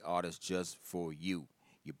indie artists just for you.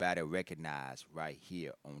 You better recognize right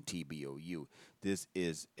here on TBOU. This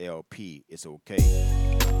is LP. It's okay.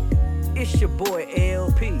 It's your boy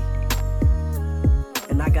LP,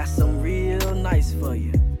 and I got something real nice for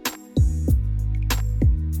you.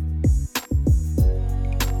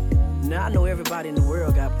 Now I know everybody in the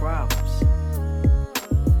world got problems,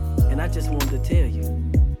 and I just wanted to tell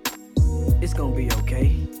you, it's gonna be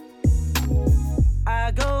okay.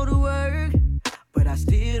 I go to work, but I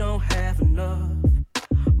still don't have enough.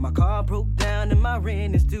 My car broke down and my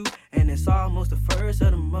rent is due, and it's almost the first of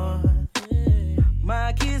the month.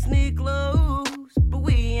 My kids need clothes, but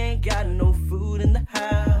we ain't got no food in the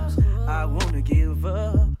house. I wanna give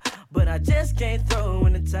up, but I just can't throw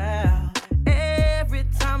in the towel. Every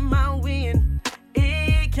time I win,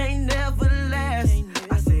 it can't never last.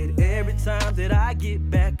 I said every time that I get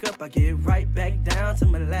back up, I get right back down to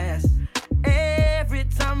my last. Every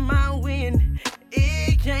time I win,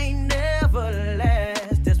 it can't never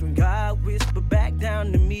last. That's when God whispered back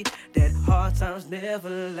down to me that hard times never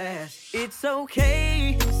last. It's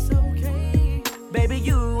okay, baby,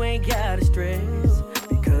 you ain't gotta stress,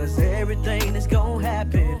 because everything that's gonna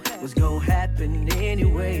happen was gonna happen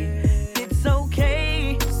anyway. It's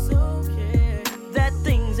okay that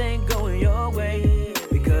things ain't going your way,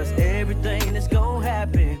 because everything that's gonna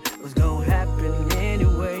happen was gonna happen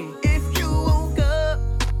anyway. If you woke up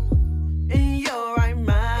in your right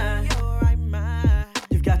mind,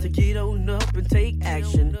 you've got to get on up and take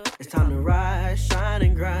action. It's time to rise, shine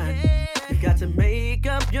and grind. You've got to make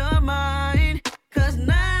up your mind, cause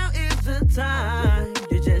now is the time.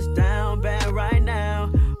 You're just down bad right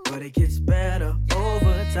now, but it gets better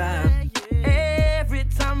over time. Every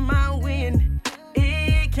time I win,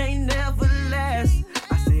 it can't never last.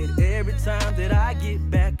 I said every time that I get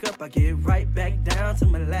back up, I get right back down to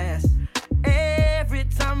my last. Every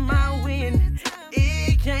time I win,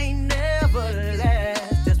 it can't never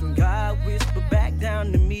last. That's when God whispered back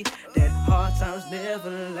down to me that hard times never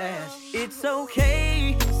last. It's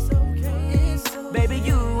okay, baby,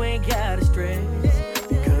 you ain't gotta stress,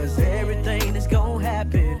 because everything that's gonna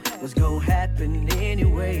happen was gonna happen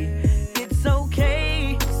anyway. It's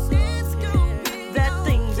okay that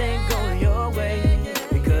things ain't going your way,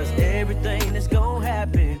 because everything that's gonna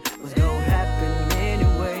happen was gonna happen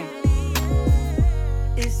anyway.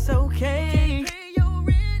 It's okay.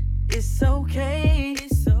 It's okay.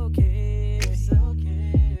 It's okay. It's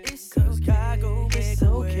okay. Cause God gon' make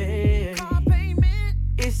a way.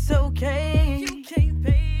 It's okay. You can't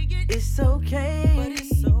pay it. It's okay. But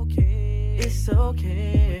it's okay. It's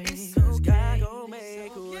okay. Cause God gon'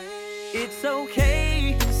 make a way. It's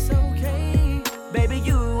okay. It's okay. Baby,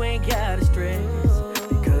 you ain't gotta stress,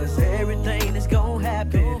 because everything that's gonna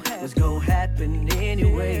happen was gonna happen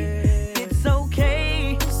anyway. It's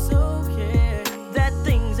okay. It's okay.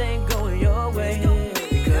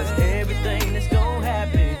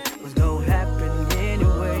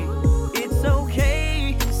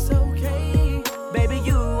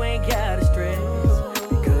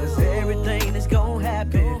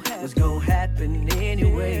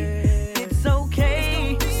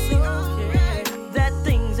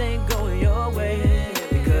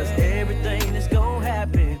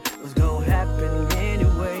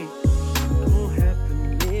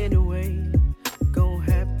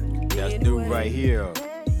 right here.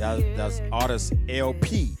 That's artist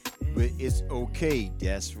LP. But it's okay.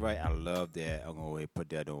 That's right. I love that. I'm gonna put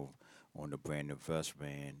that on the brand new verse,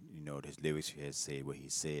 man. You know, his lyrics here say what he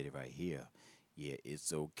said right here. Yeah,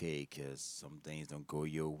 it's okay, cause some things don't go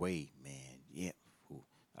your way, man. Yeah, ooh,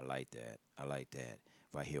 I like that. I like that.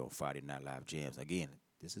 Right here on Friday Night Live Jams. Again,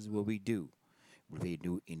 this is what we do. We play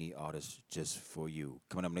new indie artists just for you.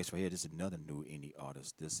 Coming up next right here, this is another new indie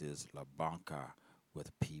artist. This is La Banca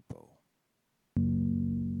with People.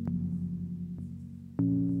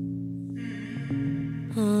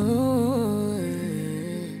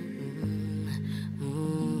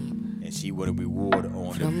 And she won a reward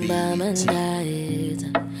on the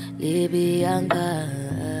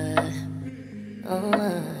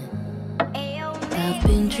I've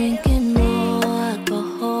been drinking more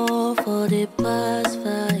alcohol for the past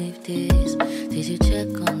 5 days. Did you check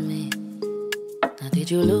on me? Now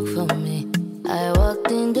did you look for me? I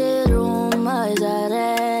walked in the room, eyes are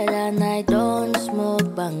red, and I don't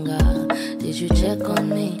smoke banga. Did you check on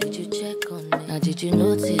me? Did you check on me? Now did you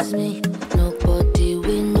notice me? Nobody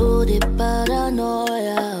will know the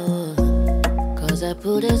paranoia. Cause I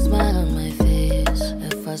put a smile on my face, a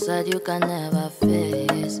facade you can never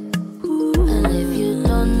face. And if you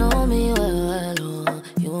don't know me well,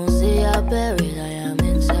 you won't see how buried I am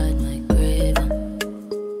inside my grave.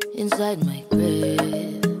 Inside my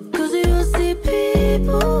grave. Cause you see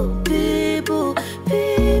people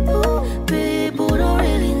don't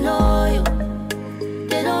really know you.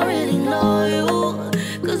 They don't really know you.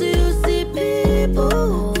 Cause you see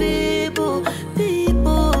people, they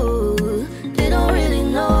don't really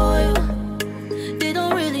know you. They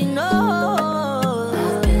don't really know.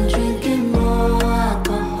 I've been drinking more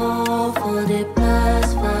alcohol for the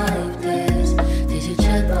past 5 days. Did you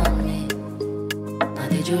check on me? Or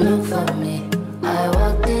did you look for me? I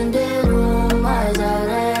walked in the room, eyes are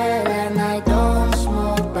red, and I don't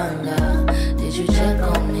smoke banga. Did you check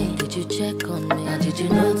on me? Did you check on me? Or did you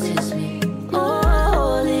notice me? Oh,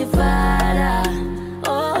 Holy Father,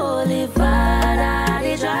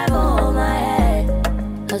 they drive on my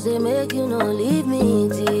head. Cause they make you no leave me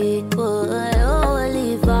deep. Oh,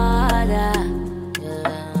 Holy Father,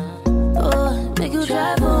 yeah. Oh, make you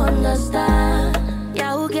try to understand.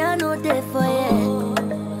 Yeah, who can no day for you?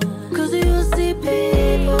 Cause you see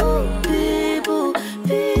people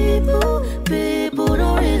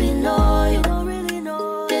don't really know you.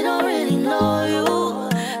 They don't really know you.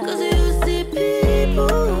 Cause you see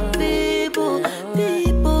people, they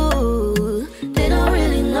don't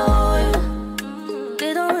really know you.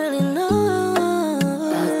 They don't really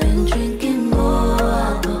know. I've been drinking more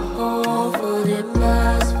alcohol for the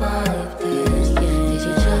past 5 days. Did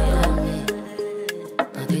you check on me?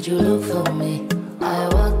 Or did you look for me? I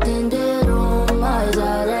walked in the room, eyes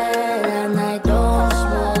are red, and I don't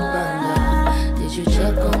smoke banga. Did you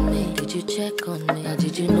check on me? Did you check on me? Or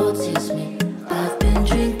did you notice me? I've been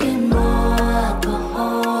drinking more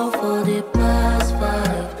alcohol for the past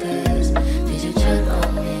 5 days. Did you check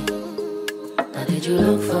on me? Or did you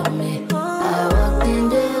look for me? I walked in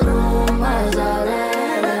the room, eyes are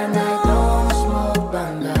red, and I don't smoke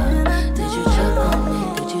banga. Did you check on me?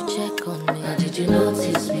 Did you check on me? Or did you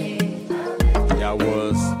notice me? That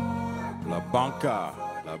was La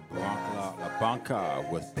Banca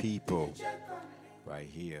with People right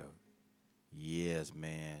here. Yes,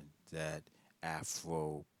 man, that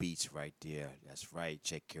Afro beats right there. That's right.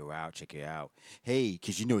 Check her out. Check it out. Hey,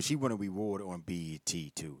 because you know she won a reward on BET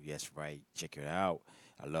too. That's right. Check it out.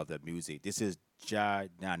 I love that music. This is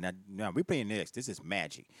now we're playing next. This is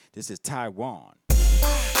Magic. This is Taiwan.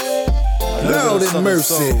 Lord have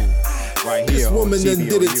mercy. Right here. This woman done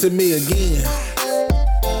did it to me again.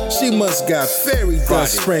 She must got fairy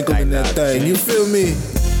dust sprinkled in that thing. You feel me?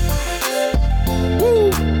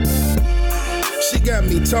 Woo! She got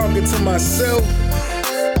me talking to myself.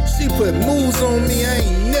 She put moves on me I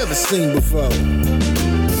ain't never seen before.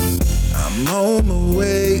 I'm on my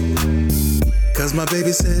way, cause my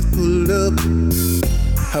baby said pull up.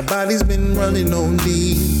 Her body's been running on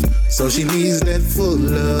D, so she needs that full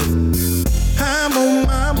love. I'm on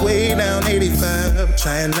my way down 85,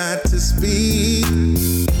 trying not to speak,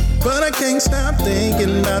 but I can't stop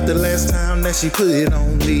thinking about the last time that she put it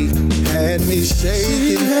on me. Had me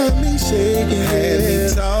shaking, had me me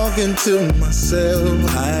talking to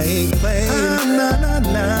myself. I ain't playing,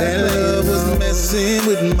 that love was messing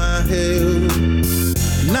with my health.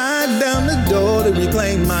 Knocked down the door to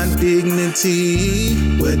reclaim my dignity.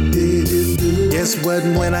 What did you do? Guess what?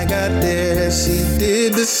 When I got there, she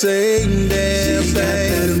did the same damn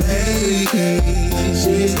thing.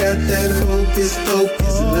 She's got that hocus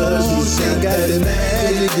pocus love. She got that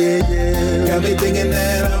magic, yeah. Got me thinking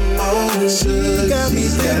that I'm on sugar.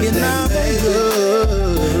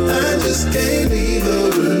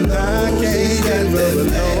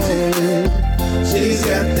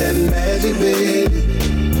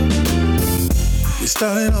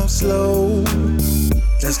 started off slow,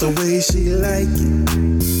 that's the way she like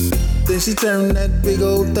it. Then she turned that big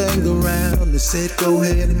old thing around and said, go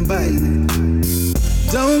ahead and bite it.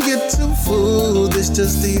 Don't get too fooled, it's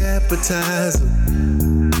just the appetizer.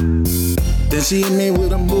 Then she hit me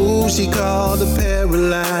with a move she called a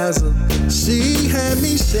paralyzer. She had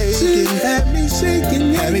me shaking, had me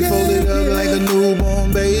folded up like a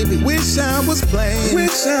newborn baby. Wish I was playing,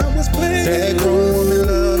 that grown woman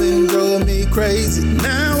loving drove me crazy.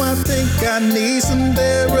 Now I think I need some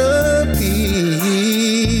therapy.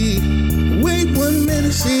 Wait 1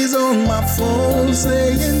 minute, she's on my phone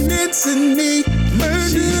saying it's in me.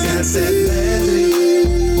 She got that magic,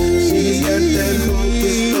 she got that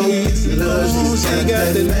hocus pocus love. She got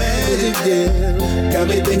that magic, yeah. Got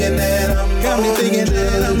me thinking that I'm on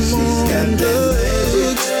drugs. She's got that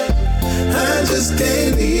magic, I just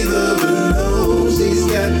can't leave her alone. She's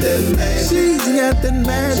got that magic, she's got that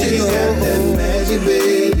magic,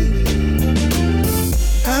 baby.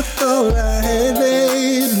 I thought I had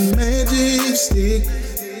that magic stick,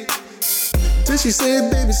 till she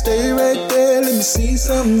said, baby, stay right there, let me see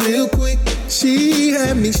something real quick. She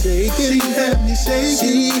had me shaking,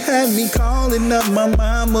 she had me calling up my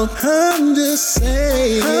mama. I'm just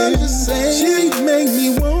saying, she make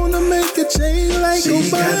me wanna make a change like Obama.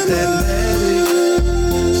 She's got that magic,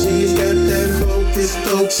 she's got that hocus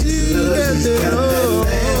pocus, she's got that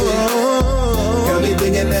magic. Got me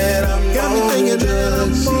thinking that I'm on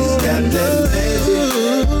drugs. She's got that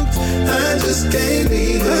magic, I just can't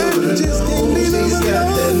leave her alone. She's got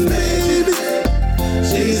that magic,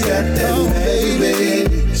 she's got that magic, baby.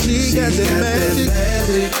 She's got that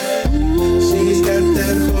magic, she's got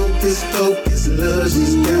that hocus pocus love.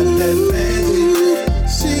 She's got that magic,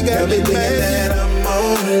 she got me thinking that I'm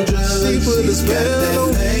on drugs. She put a spell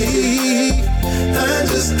on me, I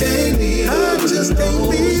just can't leave her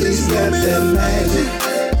alone. She's got that magic,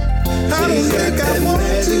 I don't think I want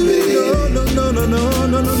to.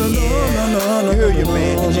 No. Hear you,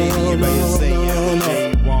 man. JD ready to say,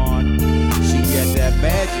 Djayvoyn. She got that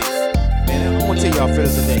magic. Man, I'm gonna tell y'all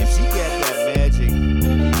fellas today, if she got that magic,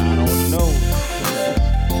 I don't know.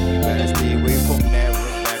 You better stay away from that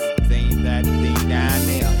thing down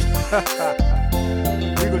there.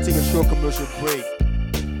 We're gonna take a short commercial break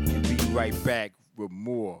and be right back with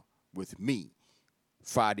more with me,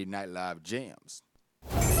 Friday Night Live Jams.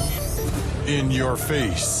 In your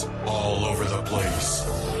face, all over the place.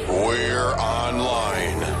 We're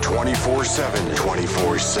online 24/7.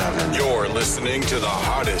 24/7. You're listening to the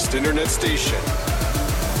hottest internet station.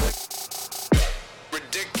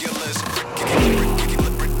 Ridiculous.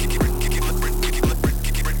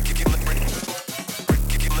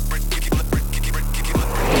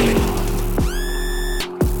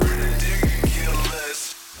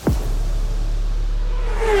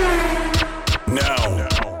 Now,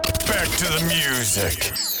 back to the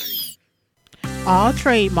music. All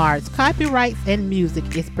trademarks, copyrights, and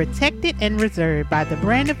music is protected and reserved by the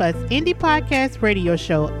Brand of Us Indie Podcast Radio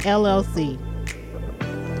Show, LLC.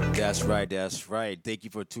 That's right. Thank you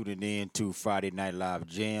for tuning in to Friday Night Live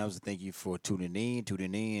Jams. Thank you for tuning in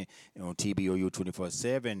on TBOU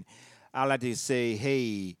 24/7. I'd like to say,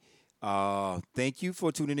 hey, thank you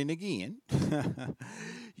for tuning in again.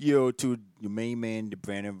 To the main man, the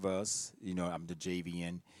Brand of Us. I'm the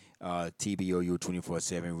JVN. TBOU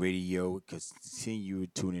 24/7 radio. Continue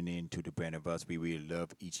tuning in to the Brand of Us. We really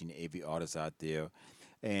love each and every artist out there.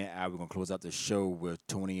 And we're going to close out the show with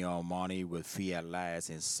Tony Armani with Fiat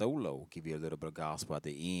Lies and Solo. Give you a little bit of gospel at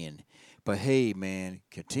the end. But hey, man,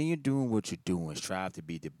 continue doing what you're doing. Strive to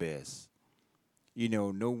be the best.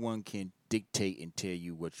 No one can dictate and tell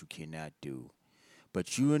you what you cannot do.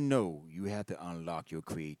 But you have to unlock your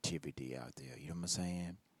creativity out there. You know what I'm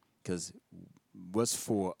saying? Because what's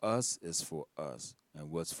for us is for us, and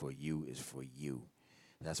what's for you is for you.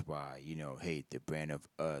 That's why, hey, the Brand of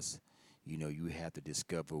Us, you have to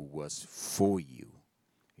discover what's for you,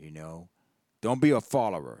 Don't be a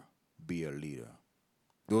follower, be a leader.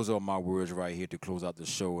 Those are my words right here to close out the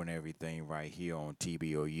show and everything right here on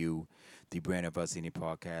TBOU, the Brand of Us Indie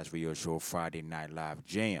Podcast Radio Show, Friday Night Live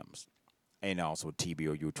Jams, and also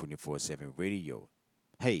TBOU 24/7 Radio.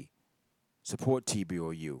 Hey, support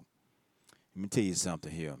TBOU. Let me tell you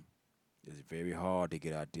something here. It's very hard to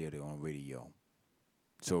get out there on radio.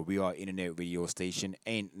 So we are an internet radio station,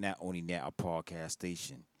 and not only that, a podcast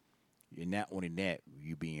station. And not only that,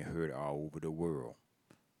 you being heard all over the world.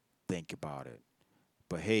 Think about it.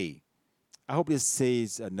 But hey, I hope this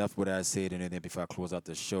says enough what I said and then before I close out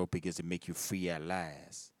the show, because it make you free at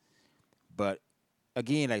last. But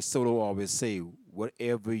again, like Solo always say,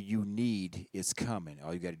 whatever you need is coming.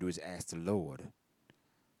 All you got to do is ask the Lord.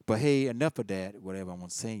 But hey, enough of that, whatever I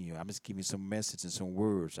want to say to you. I'm just giving you some message and some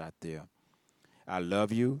words out there. I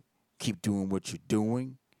love you. Keep doing what you're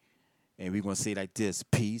doing. And we're going to say it like this: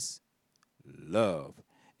 peace, love,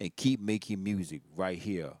 and keep making music right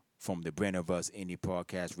here from the Brand of Us Indie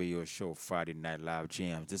Podcast Radio Show, Friday Night Live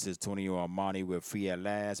Jams. This is Tony Armani with Free at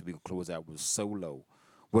Last. We can close out with Solo.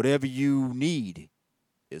 Whatever you need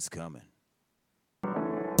is coming.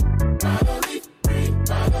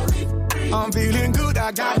 I'm feeling good,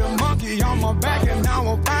 I got the monkey on my back and now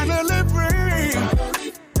I'm finally free.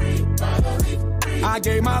 I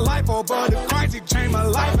gave my life over to Christ, he changed my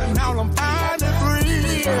life and now I'm finally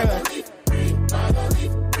free.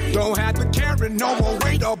 Don't have to carry no more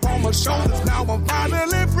weight up on my shoulders, now I'm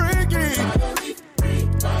finally free.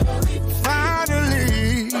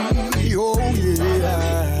 Finally, oh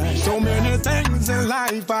yeah. So many things in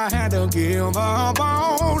life I had to give up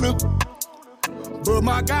on, but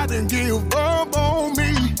my God didn't give up on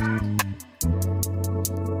me.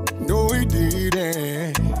 No, he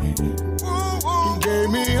didn't. He gave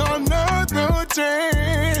me another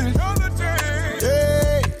chance.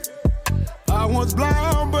 Hey, I was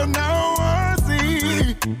blind, but now I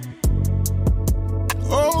see.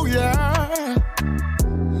 Oh yeah,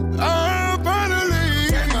 I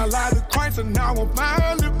finally gave my life to Christ, and now I'm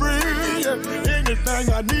finally free.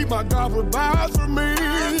 Anything I need, my God provides for me.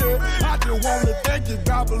 I just want to thank you,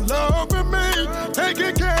 God, for loving me,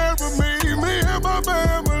 taking care of me and my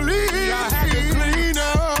family. I had to clean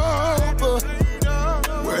up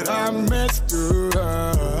when I messed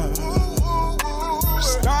up,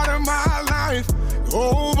 starting my life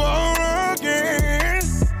over again.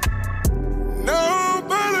 Now I'm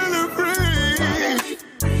finally free.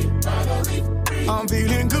 I'm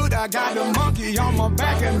feeling good, I got the monkey on my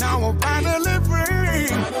back and now I'm finally free.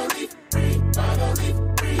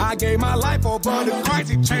 I gave my life over to Christ,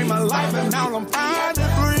 he changed my life and now I'm finally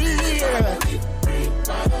free.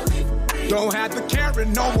 Don't have to carry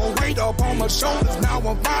no more weight up on my shoulders, now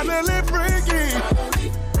I'm finally free.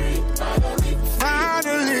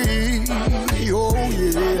 Finally, oh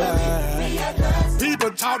yeah.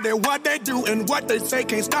 People talk that what they do and what they say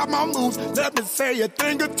can't stop my moves. Let me say a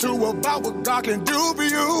thing or two about what God can do for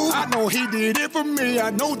you. I know he did it for me,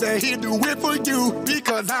 I know that he'll do it for you,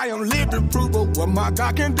 because I am living proof of what my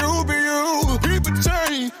God can do for you. People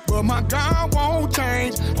change, but my God won't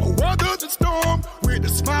change. I weather the storm with a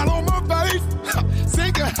smile on my face.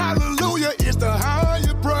 Singing hallelujah is the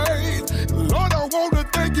higher praise. Lord, I want to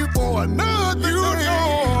thank you for another year.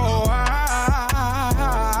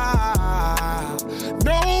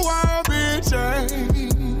 I've been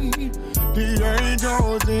changed. The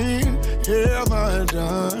angels in heaven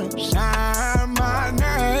done shine my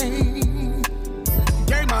name.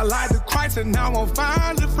 Gave my life to Christ and now I'm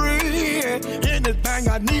finally free. Anything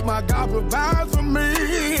I need, my God provides for me.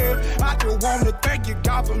 I just want to thank you,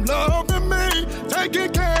 God, for loving me,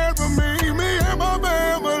 taking care of me and my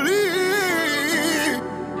family.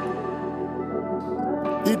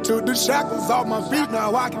 He took the shackles off my feet,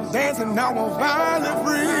 now I can dance and now I'm finally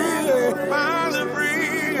free. Finally free.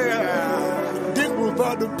 This was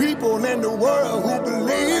for the people in the world who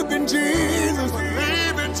believe in Jesus.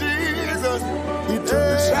 Believe in Jesus. He took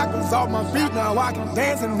the shackles off my feet, now I can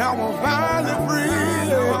dance and now I'm finally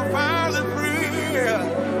free. I'm finally free.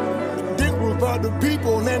 This was for the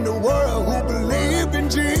people in the world who believe in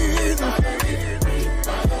Jesus.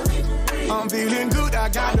 I'm feeling good, I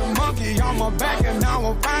got the monkey on my back and now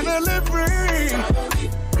I'm finally free.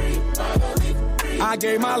 I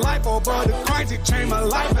gave my life over to Christ, he changed my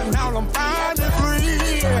life and now I'm finally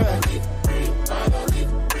free.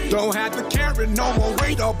 Don't have to carry no more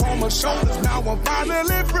weight up on my shoulders, now I'm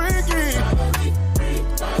finally free.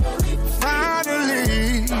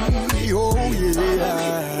 Finally, oh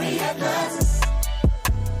yeah.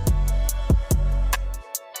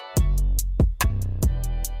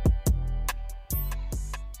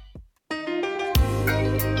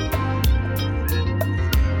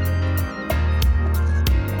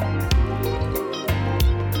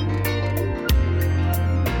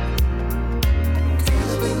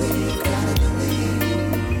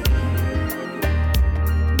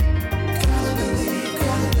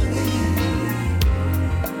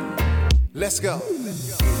 Let's go.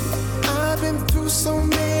 I've been through so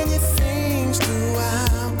many things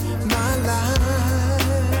throughout my life.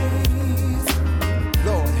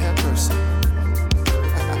 Lord have mercy.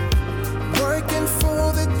 Working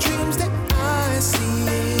for the dreams that I see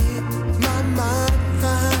in my mind.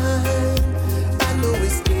 I know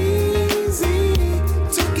it's easy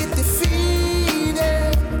to get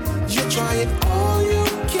defeated. You're trying all you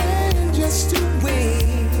can just to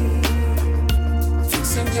win.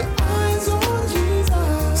 Fixing your eyes on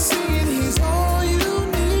Jesus.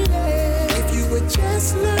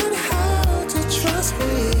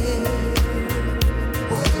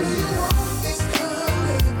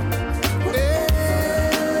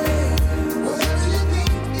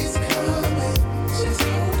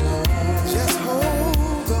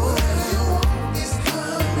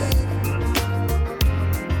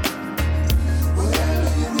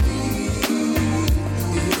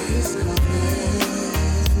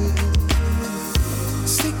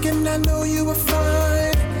 and I know you were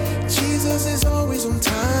fine. Jesus is always on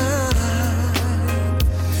time.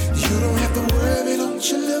 You don't have to worry,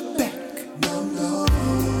 don't you look back. No, no.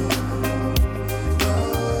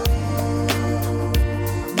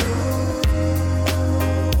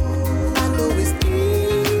 I know it's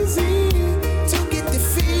easy to get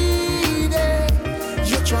defeated.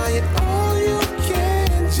 You're trying all you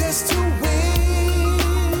can just to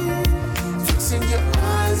win. Fixing your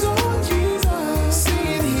eyes on Jesus,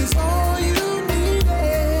 seeing He's all you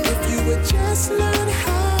needed. If you would just learn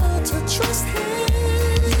how to trust Him.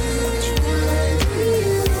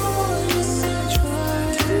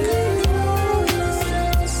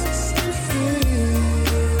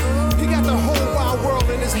 He got the whole wide world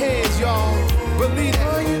in His hands, y'all. Believe that.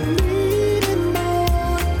 All you need and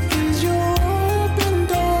more is your open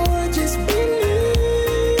door. Just believe.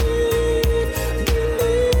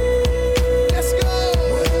 Let's go.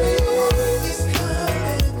 Whatever you want is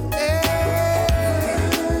coming.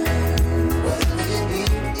 Whatever you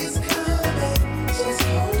need is coming. Just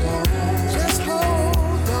hold on. Just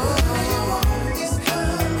hold on. Whatever you want is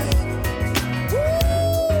coming.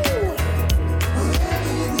 Woo.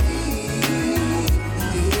 Whatever you need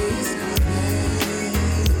is coming.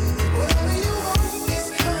 Whatever you want is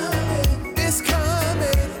coming. It's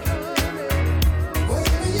coming.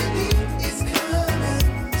 Whatever you need is coming.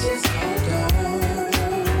 Just hold on.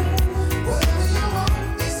 Whatever you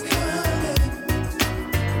want is coming.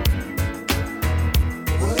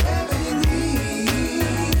 Whatever you need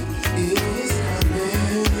is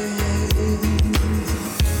coming.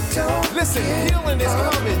 Don't listen, healing is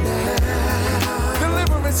coming.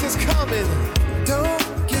 Deliverance is coming. Don't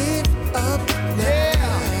give up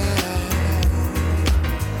now.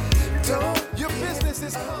 Don't, your business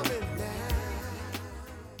is coming.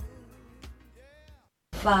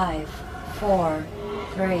 5, 4,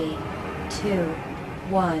 3, 2,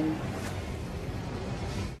 1.